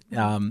about it.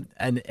 And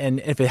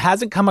if it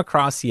hasn't come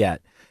across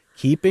yet,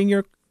 keeping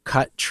your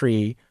cut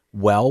tree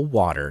well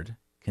watered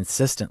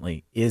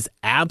consistently is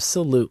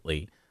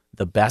absolutely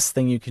the best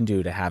thing you can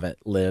do to have it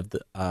live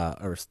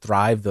or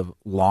thrive the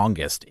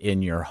longest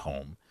in your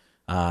home.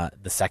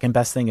 The second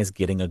best thing is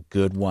getting a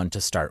good one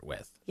to start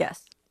with.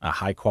 Yes. A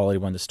high quality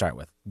one to start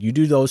with. You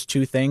do those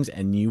 2 things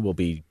and you will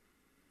be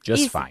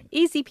just fine.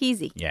 Easy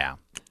peasy. Yeah.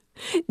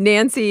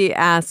 Nancy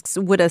asks,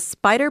 would a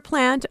spider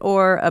plant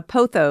or a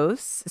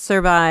pothos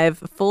survive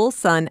full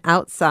sun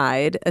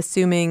outside,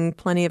 assuming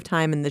plenty of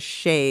time in the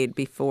shade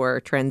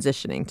before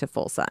transitioning to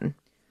full sun?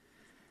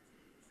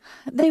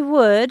 They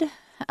would.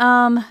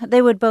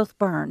 They would both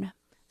burn.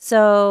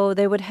 So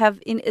they would have,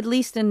 at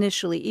least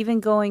initially,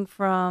 even going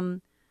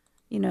from,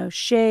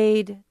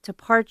 shade to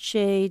part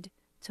shade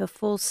to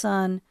full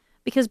sun,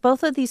 because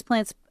both of these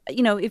plants,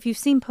 if you've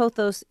seen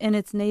pothos in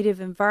its native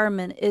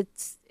environment,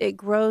 it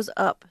grows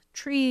up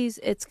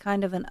trees. It's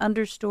kind of an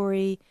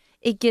understory.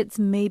 It gets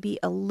maybe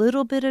a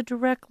little bit of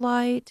direct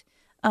light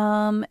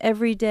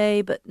every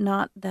day, but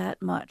not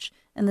that much.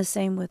 And the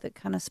same with a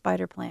kind of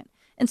spider plant.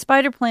 And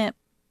spider plant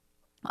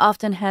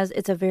often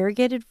it's a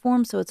variegated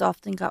form, so it's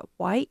often got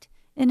white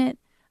in it,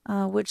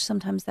 which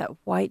sometimes that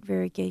white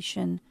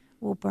variegation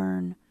will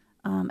burn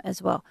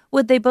as well.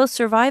 Would they both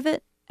survive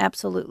it?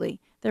 Absolutely.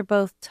 They're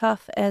both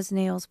tough as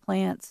nails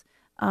plants.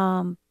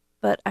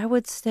 But I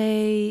would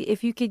say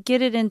if you could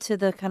get it into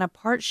the kind of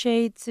part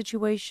shade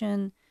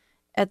situation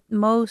at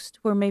most,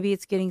 where maybe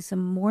it's getting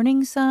some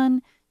morning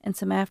sun and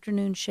some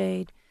afternoon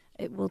shade,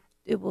 it will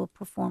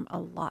perform a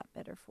lot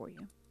better for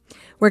you.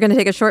 We're going to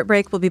take a short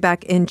break. We'll be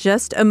back in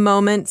just a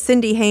moment.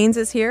 Cindy Haynes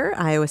is here,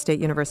 Iowa State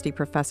University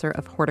professor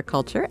of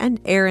horticulture, and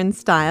Aaron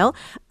Stile,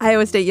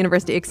 Iowa State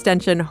University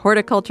Extension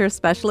horticulture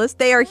specialist.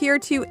 They are here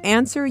to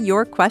answer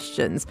your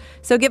questions.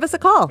 So give us a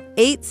call,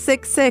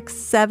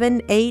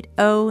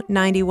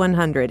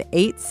 866-780-9100,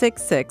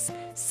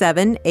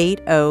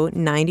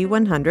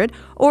 866-780-9100,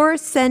 or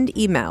send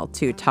email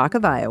to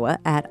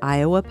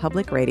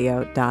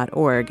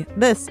talkofiowa@iowapublicradio.org.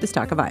 This is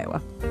Talk of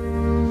Iowa.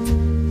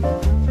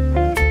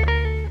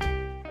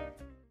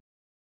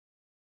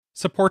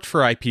 Support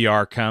for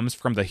IPR comes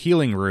from the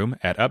Healing Room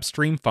at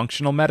Upstream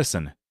Functional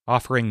Medicine,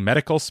 offering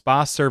medical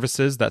spa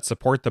services that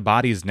support the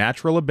body's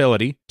natural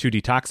ability to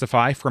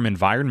detoxify from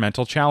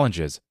environmental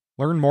challenges.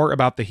 Learn more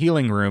about the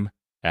Healing Room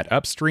at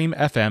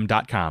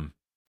upstreamfm.com.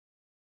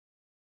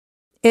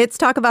 It's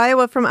Talk of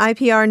Iowa from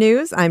IPR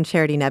News. I'm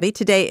Charity Nebbe.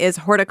 Today is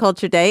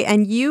Horticulture Day,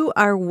 and you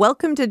are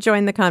welcome to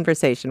join the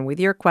conversation with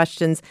your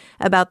questions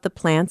about the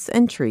plants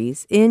and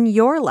trees in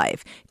your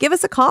life. Give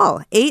us a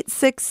call,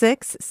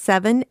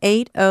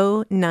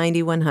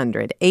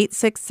 866-780-9100,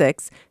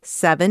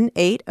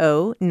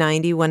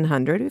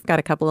 866-780-9100. We've got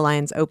a couple of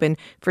lines open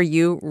for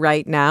you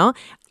right now.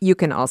 You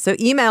can also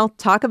email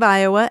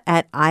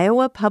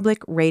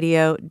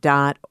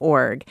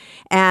talkofiowa@iowapublicradio.org.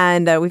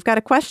 And we've got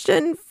a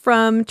question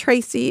from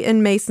Tracy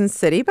in Mason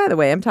City. By the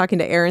way, I'm talking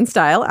to Aaron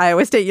Stile,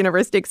 Iowa State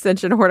University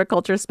Extension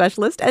horticulture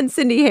specialist, and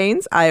Cindy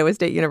Haynes, Iowa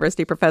State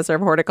University professor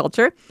of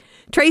horticulture.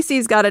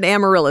 Tracy's got an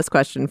amaryllis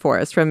question for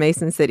us from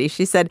Mason City.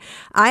 She said,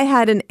 I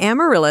had an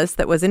amaryllis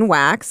that was in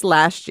wax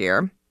last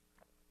year.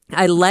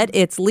 I let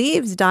its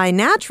leaves die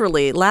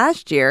naturally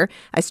last year.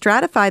 I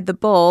stratified the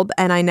bulb,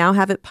 and I now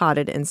have it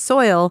potted in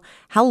soil.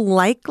 How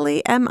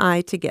likely am I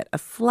to get a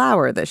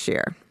flower this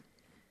year?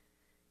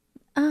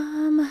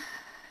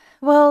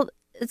 Well,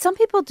 some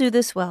people do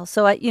this well.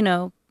 So I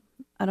don't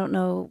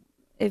know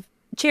if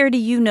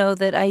Charity,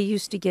 that I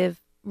used to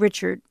give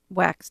Richard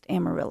waxed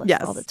amaryllis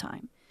all the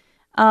time.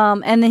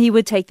 And then he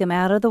would take them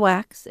out of the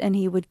wax and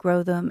he would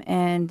grow them,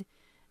 and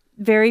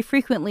very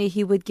frequently,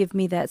 he would give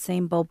me that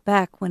same bulb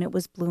back when it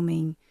was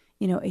blooming,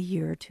 a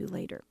year or two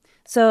later.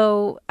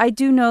 So I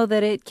do know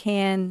that it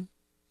can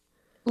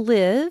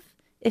live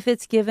if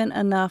it's given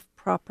enough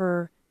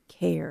proper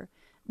care.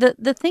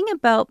 The thing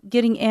about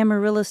getting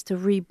amaryllis to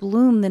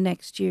rebloom the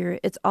next year,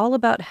 it's all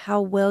about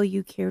how well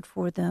you cared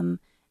for them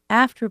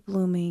after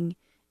blooming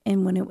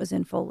and when it was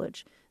in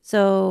foliage.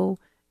 So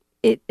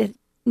it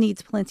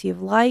needs plenty of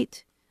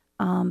light,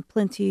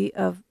 plenty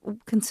of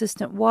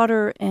consistent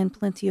water, and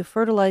plenty of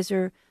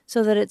fertilizer,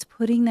 so that it's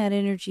putting that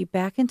energy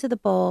back into the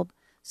bulb,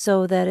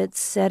 so that it's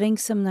setting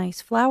some nice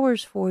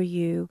flowers for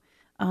you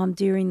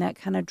during that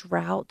kind of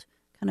drought,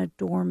 kind of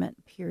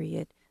dormant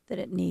period that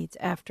it needs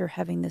after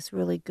having this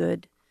really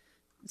good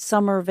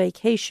summer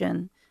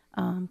vacation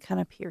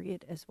kind of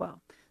period as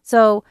well.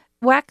 So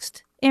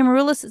waxed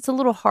amaryllis, it's a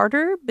little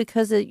harder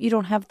because you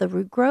don't have the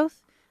root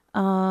growth,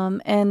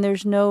 and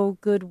there's no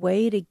good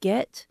way to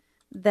get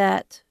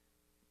that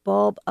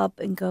bulb up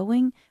and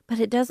going, but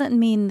it doesn't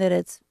mean that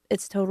it's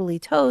totally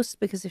toast,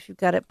 because if you've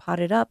got it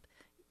potted up,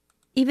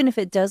 even if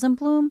it doesn't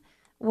bloom,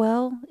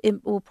 well,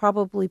 it will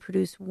probably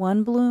produce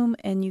one bloom,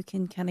 and you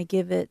can kind of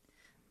give it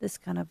this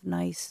kind of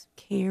nice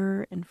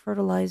care and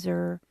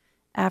fertilizer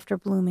after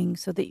blooming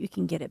so that you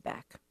can get it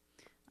back.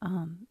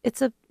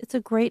 It's a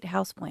great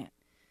houseplant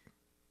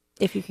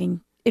if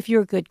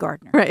you're a good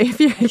gardener. Right,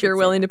 if you're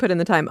willing to put in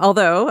the time.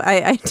 Although,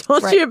 I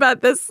told you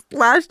about this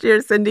last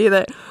year, Cindy,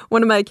 that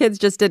one of my kids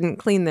just didn't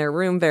clean their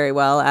room very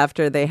well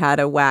after they had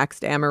a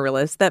waxed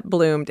amaryllis that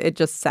bloomed. It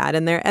just sat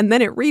in there, and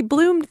then it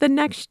rebloomed the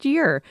next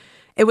year.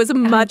 It was a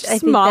much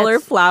smaller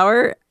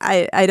flower.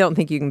 I don't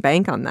think you can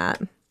bank on that.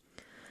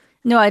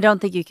 No, I don't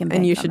think you can bank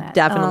on that. And you should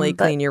definitely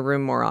clean your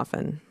room more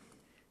often.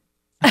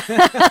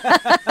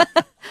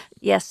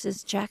 Yes,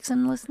 is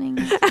Jackson listening?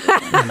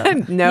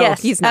 No,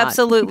 yes, he's not.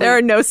 Absolutely. There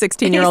are no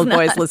 16-year-old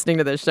boys listening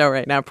to this show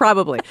right now,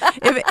 probably.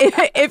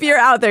 If you're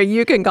out there,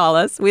 you can call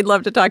us. We'd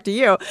love to talk to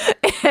you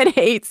at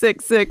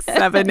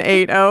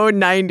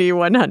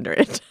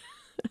 866-780-9100.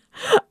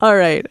 All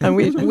right. And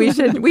we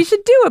should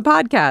do a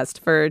podcast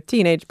for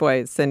teenage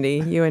boys,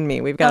 Cindy, you and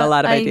me. We've got a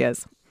lot of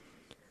ideas.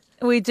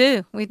 We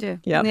do. We do.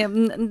 Yep. Yeah,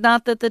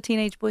 not that the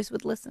teenage boys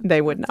would listen.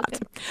 They would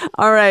That's not. okay.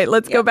 All right,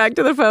 let's go back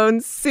to the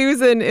phone.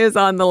 Susan is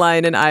on the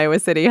line in Iowa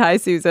City. Hi,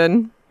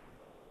 Susan.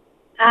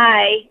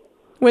 Hi.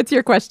 What's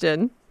your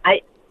question?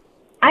 I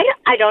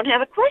don't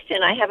have a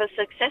question. I have a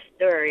success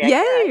story. I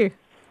Yay. guess.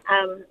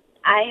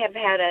 I have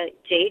had a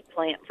jade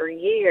plant for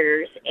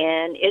years,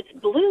 and it's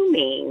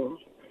blooming.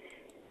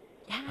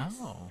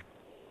 Oh.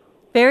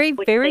 Very,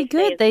 Which very they say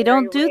good. is They very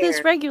don't do this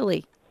rare.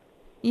 regularly.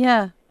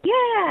 Yeah.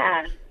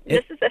 Yeah.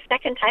 This is the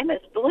second time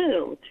it's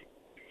bloomed.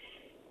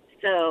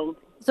 So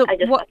So I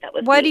just thought that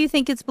was why neat. do you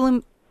think it's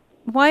bloom?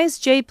 Why is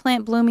jade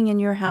plant blooming in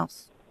your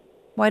house?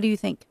 Why do you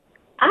think?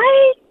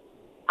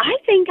 I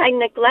think I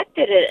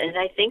neglected it, and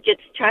I think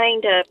it's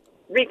trying to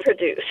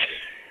reproduce.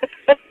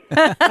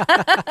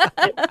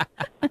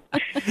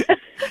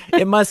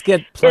 It must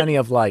get plenty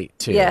of light,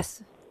 too.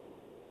 Yes.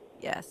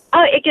 Yes.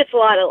 Oh, it gets a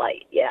lot of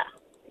light. Yeah.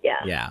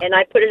 Yeah. And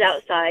I put it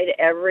outside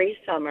every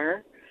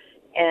summer,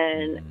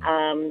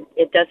 and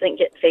it doesn't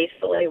get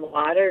faithfully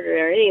watered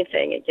or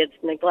anything. It gets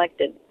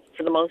neglected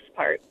for the most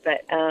part.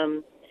 But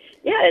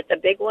yeah, it's a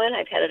big one.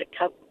 I've had it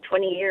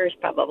 20 years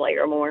probably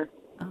or more.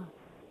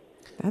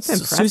 That's So,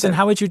 impressive. Susan,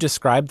 how would you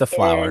describe the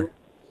flower? And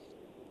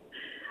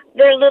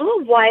they're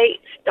little white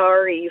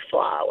starry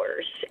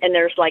flowers, and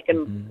there's like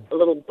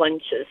little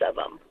bunches of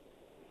them.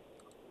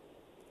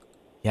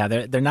 Yeah,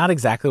 they're not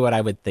exactly what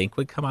I would think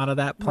would come out of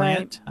that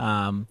plant.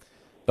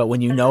 But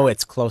when you know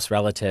it's close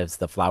relatives,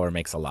 the flower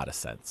makes a lot of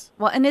sense.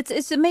 Well, and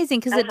it's amazing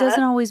because it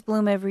doesn't always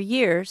bloom every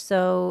year.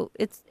 So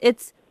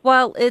it's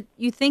while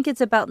you think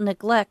it's about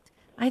neglect,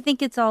 I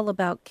think it's all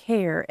about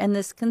care and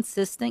this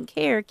consistent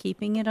care,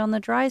 keeping it on the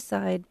dry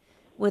side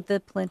with the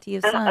plenty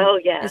of sun. Oh,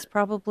 yeah. Is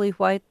probably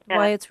why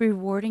it's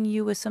rewarding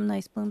you with some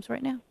nice blooms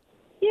right now.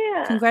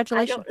 Yeah.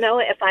 Congratulations. I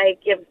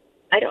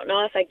don't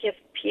know if I give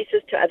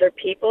pieces to other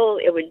people,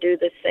 it would do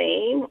the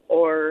same,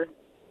 or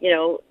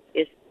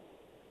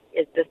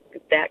is this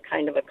that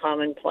kind of a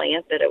common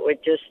plant that it would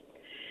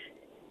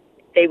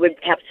they would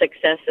have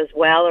success as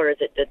well, or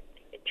is it the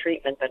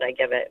treatment that I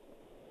give it?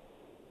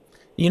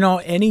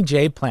 Any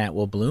jade plant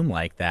will bloom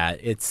like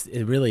that. It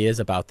really is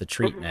about the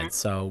treatment.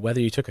 So whether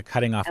you took a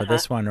cutting off of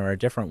this one or a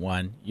different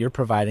one, you're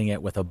providing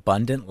it with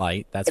abundant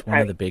light. That's one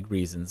of the big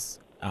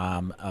reasons.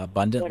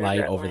 Abundant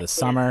light over the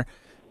summer,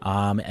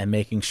 and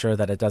making sure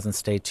that it doesn't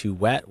stay too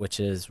wet, which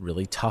is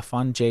really tough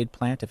on jade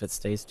plant if it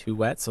stays too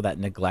wet. So that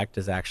neglect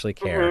is actually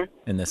care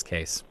in this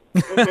case.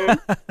 Okay,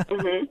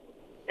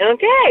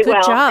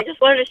 Good job. I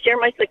just wanted to share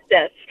my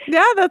success.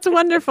 Yeah, that's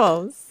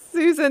wonderful.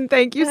 Susan,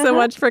 thank you so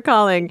much for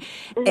calling.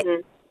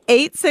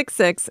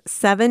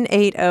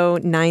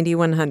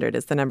 866-780-9100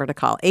 is the number to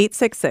call.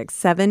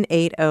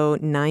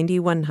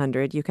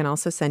 866-780-9100. You can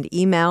also send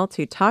email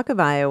to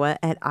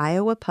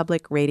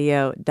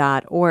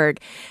talkofiowa@iowapublicradio.org.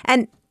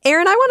 And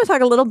Aaron, I want to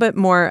talk a little bit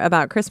more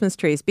about Christmas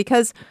trees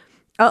because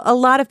a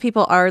lot of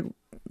people are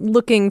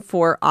looking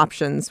for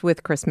options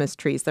with Christmas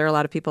trees. There are a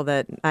lot of people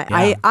that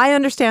I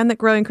understand that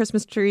growing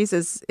Christmas trees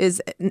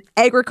is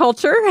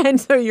agriculture, and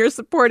so you're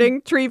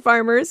supporting tree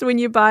farmers when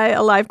you buy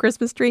a live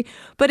Christmas tree.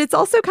 But it's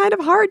also kind of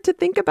hard to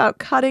think about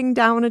cutting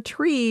down a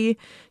tree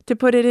to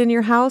put it in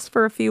your house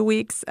for a few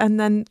weeks and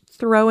then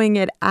throwing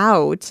it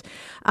out.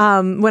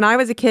 When I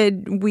was a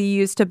kid, we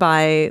used to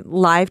buy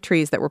live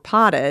trees that were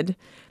potted.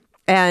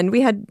 And we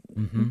had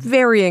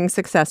varying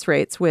success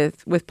rates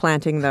with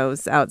planting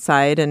those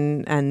outside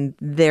and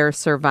their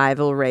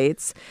survival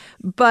rates.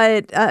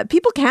 But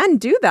people can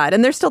do that,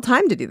 and there's still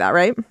time to do that,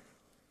 right?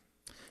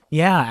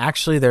 Yeah,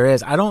 actually there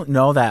is. I don't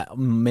know that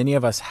many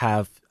of us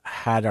have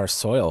had our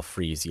soil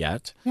freeze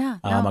yet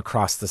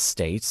across the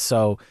state.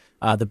 So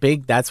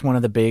that's one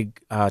of the big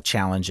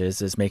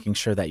challenges is making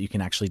sure that you can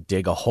actually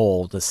dig a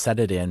hole to set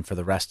it in for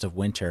the rest of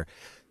winter.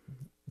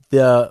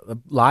 The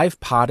live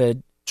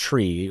potted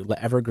tree,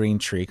 evergreen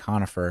tree,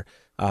 conifer,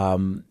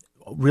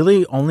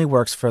 really only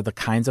works for the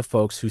kinds of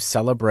folks who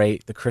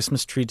celebrate the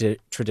Christmas tree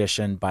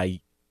tradition by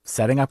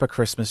setting up a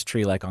Christmas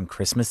tree like on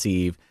Christmas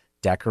Eve,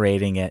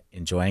 decorating it,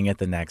 enjoying it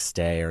the next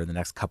day or the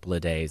next couple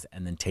of days,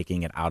 and then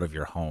taking it out of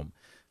your home.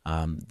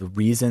 The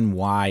reason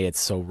why it's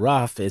so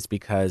rough is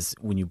because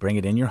when you bring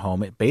it in your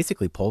home, it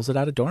basically pulls it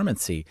out of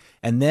dormancy.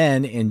 And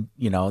then in,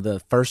 the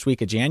first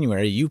week of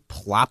January, you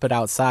plop it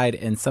outside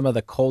in some of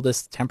the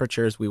coldest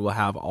temperatures we will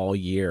have all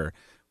year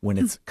when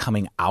it's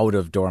coming out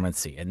of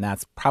dormancy. And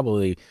that's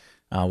probably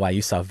why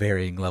you saw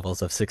varying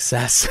levels of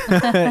success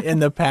in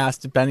the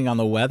past, depending on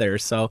the weather.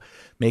 So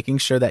making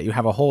sure that you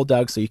have a hole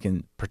dug so you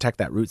can protect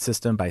that root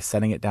system by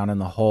setting it down in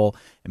the hole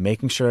and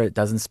making sure it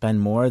doesn't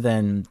spend more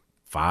than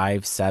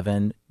 5,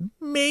 7,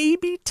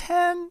 maybe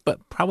 10,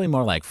 but probably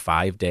more like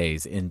 5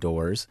 days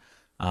indoors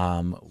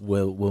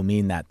will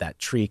mean that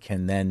tree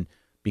can then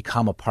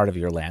become a part of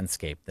your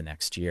landscape the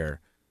next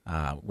year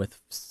with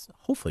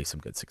hopefully some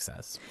good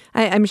success.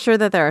 I'm sure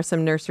that there are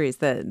some nurseries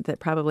that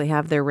probably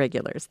have their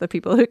regulars, the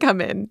people who come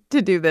in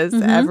to do this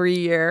every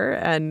year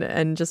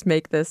and just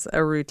make this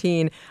a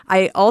routine.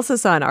 I also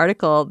saw an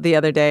article the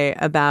other day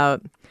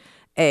about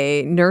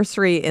a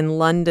nursery in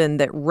London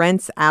that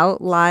rents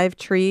out live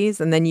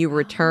trees, and then you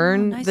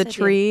return nice the idea.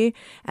 tree.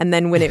 And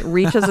then when it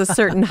reaches a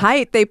certain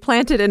height, they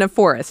plant it in a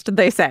forest,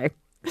 they say.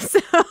 So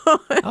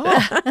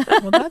Oh,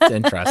 well, that's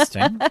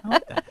interesting. I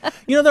like that.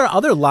 There are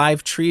other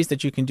live trees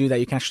that you can do that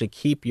you can actually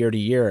keep year to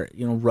year.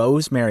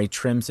 Rosemary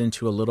trims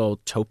into a little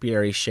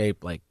topiary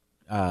shape, like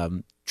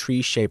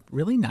tree shape,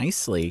 really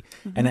nicely.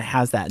 And it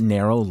has that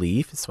narrow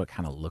leaf, so it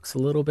kind of looks a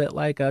little bit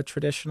like a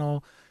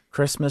traditional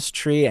Christmas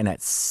tree, and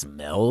it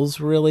smells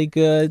really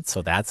good.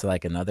 So that's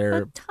like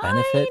another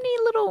benefit. Tiny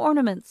little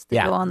ornaments to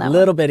go on that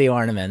little one. bitty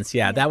ornaments.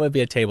 Yeah, that would be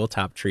a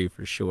tabletop tree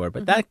for sure.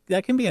 But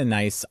that can be a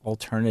nice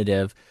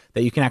alternative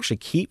that you can actually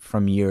keep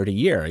from year to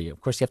year. Of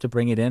course, you have to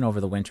bring it in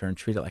over the winter and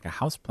treat it like a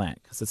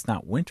houseplant because it's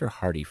not winter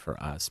hardy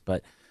for us.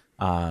 But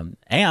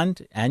and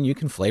you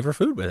can flavor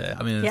food with it.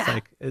 I mean, it's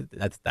like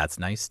that's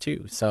nice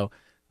too. So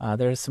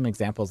there's some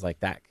examples like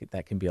that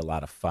can be a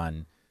lot of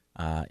fun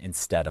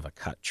instead of a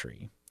cut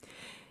tree.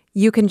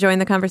 you can join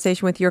the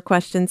conversation with your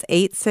questions,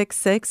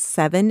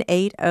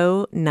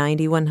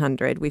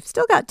 866-780-9100. We've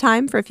still got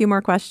time for a few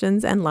more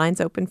questions and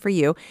lines open for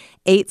you.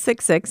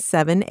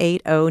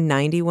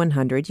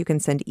 866-780-9100. You can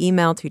send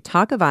email to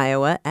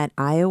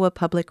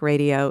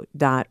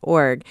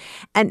talkofiowa@iowapublicradio.org.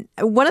 And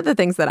one of the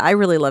things that I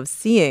really love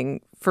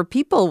seeing for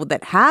people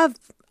that have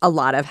a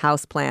lot of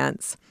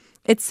houseplants,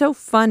 it's so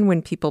fun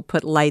when people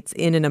put lights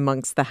in and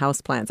amongst the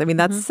houseplants. I mean,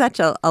 that's such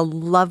a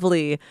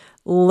lovely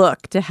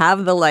look to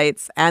have the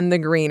lights and the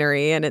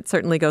greenery, and it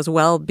certainly goes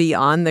well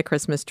beyond the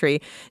Christmas tree.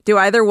 Do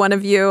either one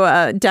of you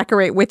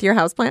decorate with your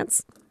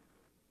houseplants?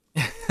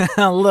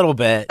 A little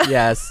bit,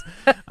 yes.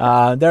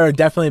 There have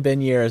definitely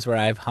been years where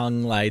I've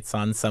hung lights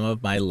on some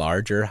of my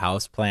larger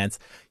house plants.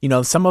 You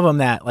know, some of them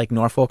that like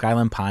Norfolk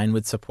Island pine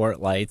would support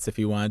lights if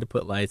you wanted to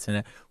put lights in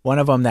it. One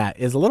of them that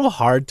is a little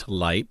hard to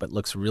light but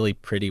looks really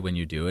pretty when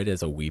you do it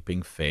is a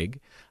weeping fig.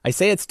 I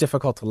say it's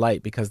difficult to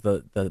light because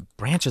the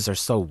branches are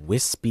so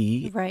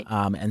wispy, Right.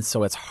 And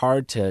so it's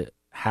hard to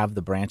have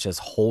the branches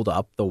hold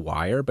up the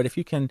wire. But if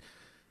you can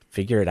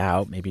figure it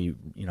out, maybe,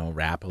 you know,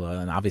 wrap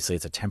and obviously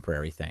it's a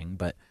temporary thing,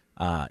 but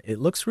it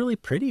looks really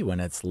pretty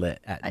when it's lit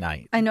at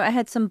night. I know I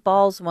had some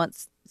balls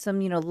once, some,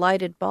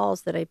 lighted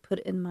balls that I put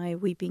in my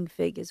weeping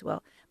fig as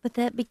well. But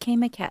that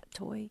became a cat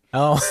toy.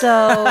 Oh.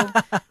 So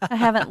I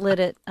haven't lit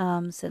it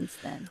since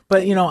then.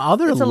 But,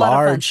 other It's a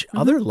lot of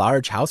fun.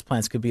 large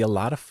houseplants could be a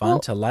lot of fun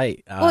to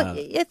light. Well,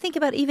 think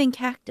about even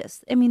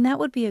cactus. I mean, that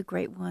would be a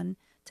great one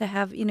to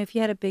have. If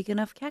you had a big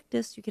enough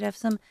cactus, you could have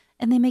some.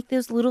 And they make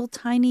those little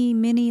tiny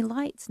mini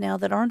lights now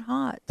that aren't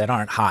hot.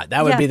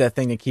 That would be the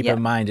thing to keep Yeah.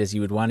 in mind is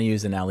you would want to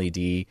use an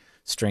LED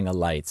string of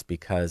lights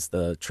because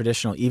the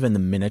traditional, even the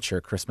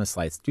miniature Christmas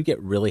lights do get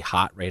really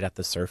hot right at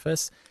the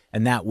surface,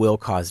 and that will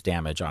cause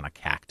damage on a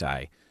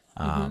cacti,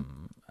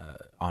 on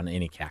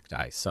any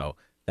cacti. So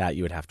that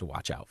you would have to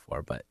watch out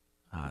for. But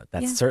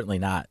that's certainly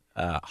not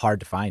hard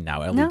to find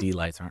now. LED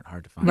lights aren't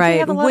hard to find. Right. You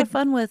have a lot of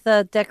fun with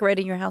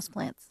decorating your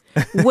houseplants.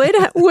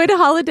 Would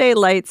holiday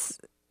lights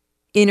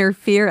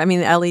interfere? I mean,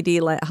 the LED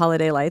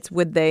holiday lights,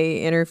 would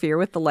they interfere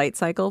with the light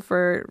cycle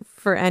for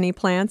any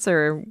plants,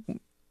 or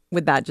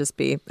would that just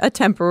be a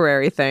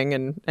temporary thing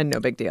and no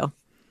big deal?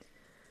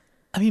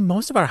 I mean,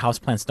 most of our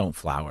houseplants don't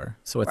flower,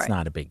 so it's Right.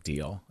 not a big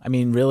deal. I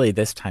mean, really,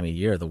 this time of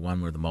year, the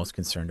one we're the most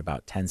concerned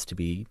about tends to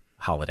be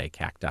holiday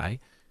cacti.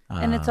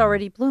 And it's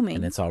already blooming.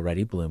 And it's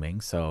already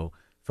blooming, so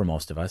for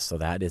most of us, so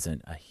that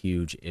isn't a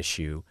huge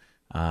issue.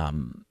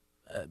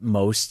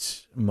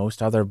 Most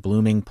other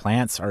blooming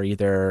plants are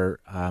either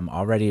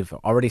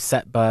already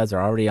set buds,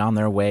 are already on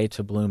their way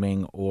to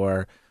blooming,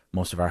 or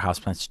most of our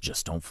houseplants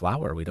just don't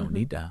flower. We don't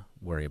need to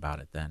worry about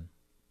it then.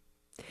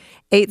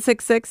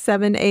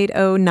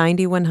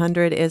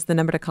 866-780-9100 is the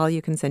number to call.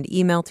 You can send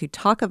email to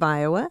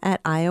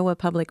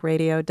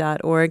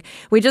talkofiowa@iowapublicradio.org.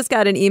 We just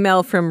got an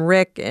email from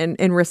Rick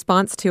in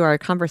response to our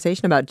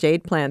conversation about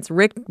jade plants.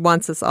 Rick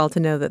wants us all to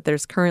know that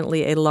there's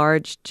currently a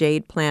large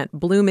jade plant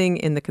blooming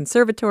in the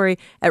conservatory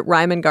at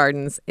Ryman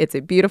Gardens. It's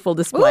a beautiful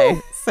display.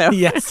 Ooh. So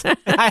Yes,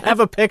 I have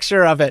a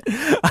picture of it.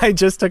 I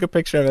just took a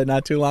picture of it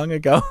not too long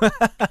ago.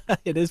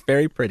 It is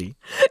very pretty.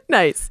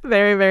 nice.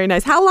 Very, very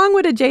nice. How long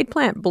would a jade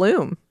plant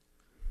bloom?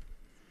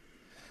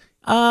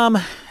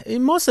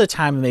 Most of the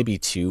time, maybe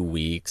 2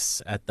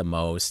 weeks at the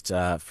most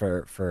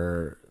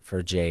for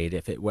jade.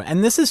 If it were,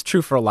 and this is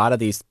true for a lot of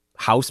these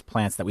house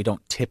plants that we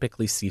don't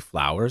typically see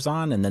flowers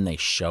on, and then they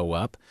show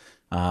up.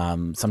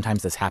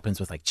 Sometimes this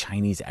happens with like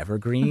Chinese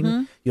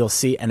evergreen. You'll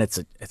see, and it's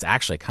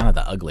actually kind of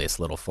the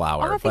ugliest little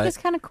flower. I think it's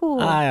kind of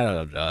cool. I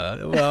don't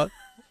know. Well,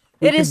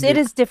 It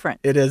is different.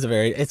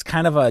 It's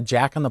kind of a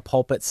Jack in the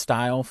Pulpit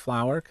style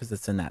flower because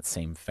it's in that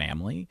same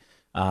family.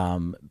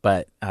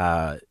 But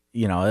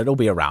it'll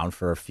be around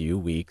for a few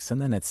weeks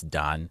and then it's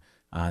done.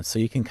 So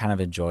you can kind of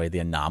enjoy the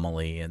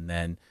anomaly. And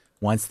then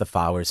once the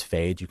flowers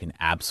fade, you can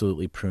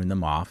absolutely prune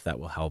them off.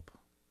 That will help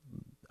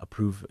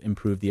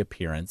improve the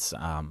appearance.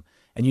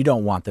 And you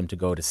don't want them to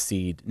go to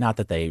seed. Not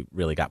that they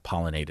really got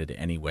pollinated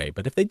anyway,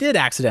 but if they did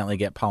accidentally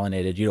get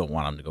pollinated, you don't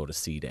want them to go to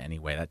seed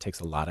anyway. That takes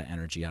a lot of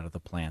energy out of the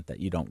plant that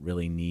you don't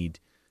really need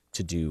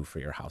to do for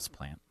your house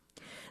plant.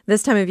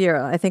 This time of year,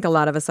 I think a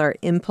lot of us are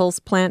impulse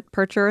plant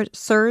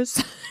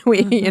purchasers.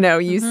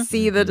 You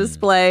see the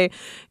display,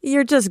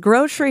 you're just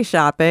grocery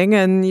shopping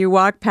and you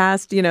walk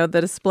past, the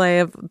display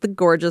of the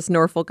gorgeous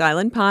Norfolk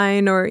Island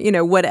pine or,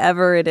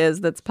 whatever it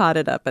is that's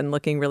potted up and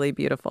looking really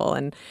beautiful.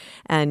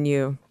 And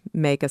you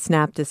make a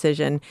snap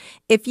decision.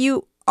 If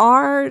you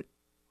are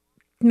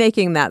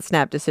making that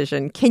snap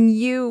decision,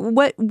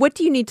 what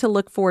do you need to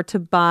look for to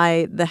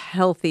buy the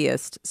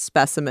healthiest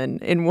specimen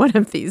in one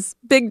of these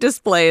big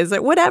displays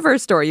at whatever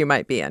store you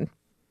might be in?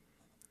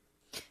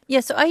 Yeah,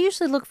 so I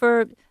usually look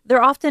for,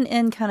 they're often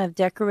in kind of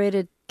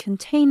decorated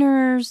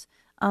containers.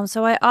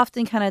 So I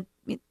often kind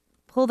of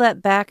pull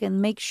that back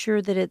and make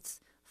sure that it's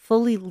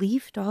fully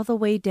leafed all the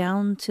way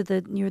down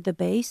to near the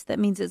base. That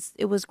means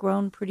it was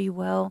grown pretty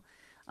well.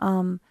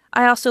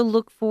 I also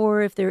look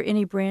for if there are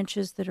any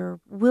branches that are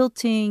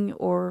wilting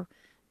or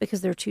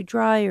because they're too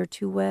dry or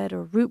too wet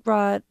or root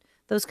rot,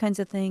 those kinds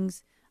of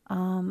things.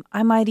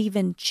 I might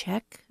even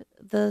check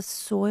the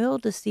soil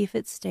to see if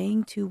it's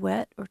staying too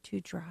wet or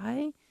too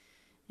dry.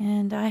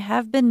 And I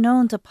have been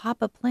known to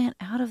pop a plant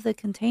out of the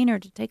container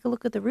to take a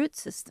look at the root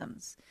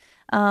systems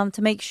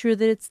to make sure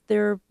that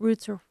their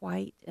roots are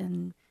white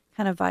and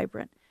kind of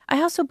vibrant.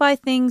 I also buy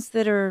things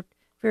that are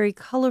very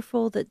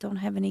colorful, that don't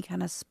have any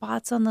kind of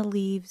spots on the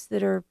leaves,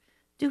 that are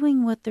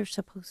doing what they're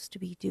supposed to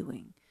be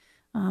doing.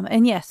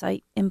 And yes,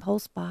 I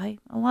impulse buy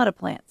a lot of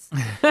plants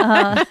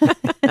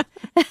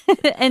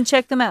and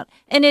check them out.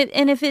 And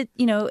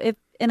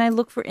I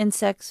look for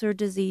insects or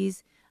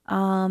disease.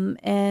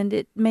 And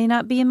it may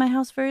not be in my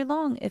house very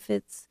long if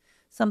it's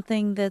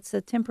something that's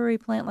a temporary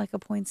plant like a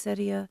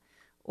poinsettia,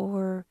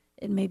 or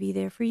it may be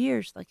there for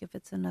years, like if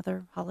it's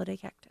another holiday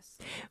cactus.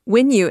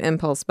 When you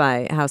impulse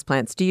buy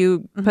houseplants, do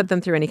you put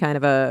them through any kind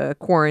of a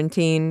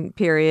quarantine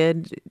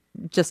period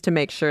just to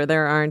make sure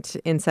there aren't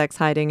insects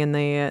hiding in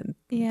the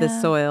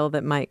soil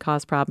that might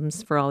cause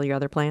problems for all your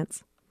other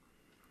plants?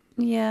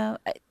 Yeah.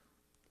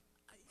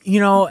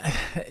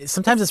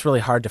 Sometimes it's really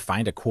hard to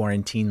find a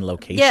quarantine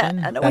location.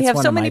 Yeah, we have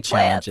so many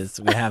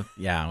challenges. We have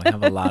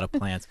a lot of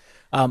plants.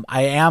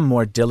 I am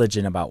more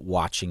diligent about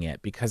watching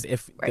it because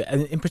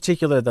in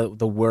particular,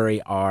 the worry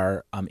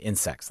are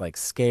insects like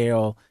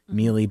scale,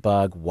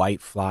 mealybug,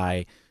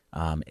 whitefly,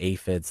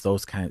 aphids,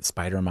 those kind of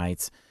spider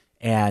mites.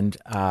 And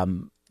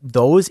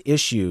those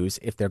issues,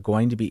 if they're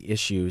going to be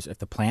issues, if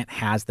the plant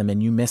has them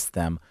and you miss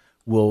them,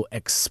 will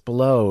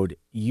explode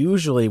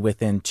usually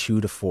within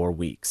 2 to 4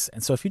 weeks.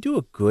 And so if you do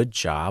a good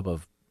job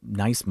of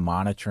nice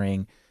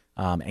monitoring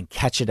and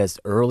catch it as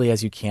early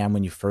as you can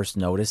when you first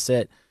notice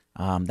it,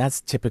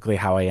 that's typically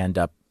how I end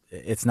up.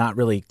 It's not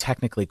really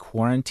technically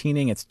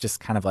quarantining. It's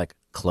just kind of like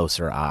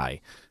closer eye.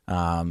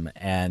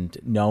 And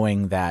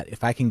knowing that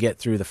if I can get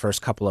through the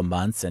first couple of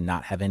months and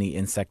not have any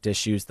insect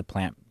issues, the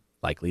plant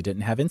likely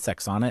didn't have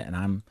insects on it, and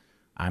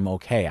I'm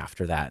okay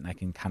after that, and I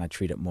can kind of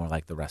treat it more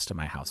like the rest of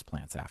my house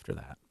plants after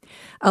that.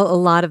 A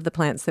lot of the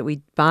plants that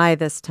we buy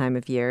this time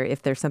of year,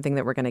 if there's something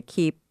that we're going to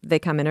keep, they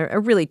come in a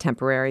really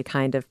temporary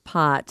kind of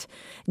pot.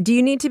 Do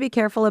you need to be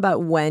careful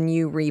about when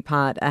you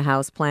repot a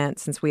house plant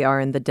since we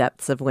are in the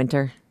depths of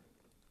winter?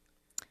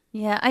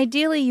 Yeah,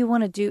 ideally you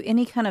want to do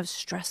any kind of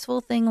stressful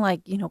thing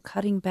like,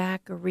 cutting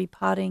back or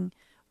repotting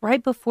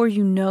right before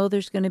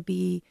there's going to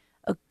be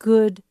a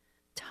good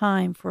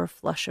time for a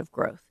flush of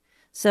growth.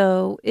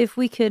 So if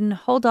we can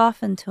hold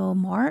off until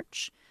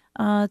March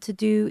to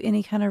do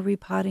any kind of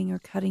repotting or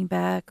cutting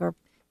back or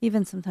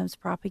even sometimes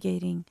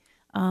propagating,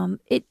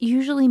 it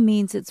usually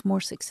means it's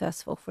more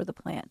successful for the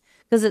plant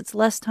because it's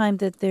less time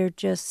that they're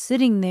just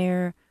sitting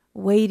there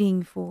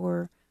waiting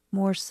for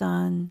more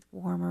sun,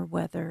 warmer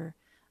weather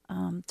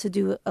to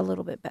do a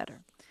little bit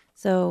better.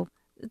 So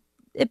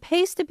it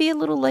pays to be a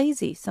little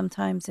lazy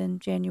sometimes in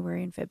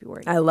January and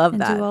February. I love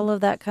that. And do all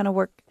of that kind of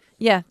work.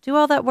 Yeah, do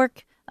all that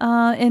work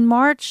in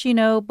March,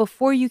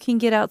 before you can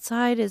get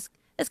outside is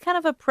kind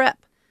of a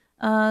prep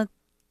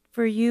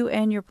for you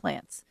and your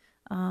plants.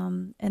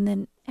 And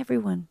then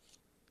everyone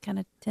kind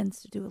of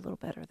tends to do a little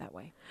better that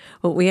way.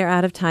 Well, we are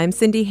out of time.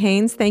 Cindy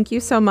Haynes, thank you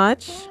so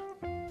much.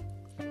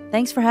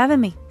 Thanks for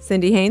having me.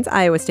 Cindy Haynes,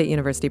 Iowa State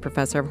University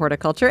Professor of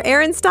Horticulture.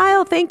 Aaron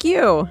Stile, thank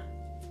you.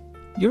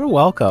 You're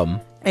welcome.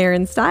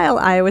 Aaron Stile,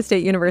 Iowa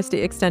State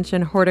University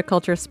Extension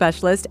Horticulture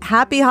Specialist.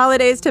 Happy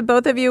holidays to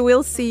both of you.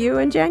 We'll see you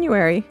in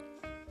January.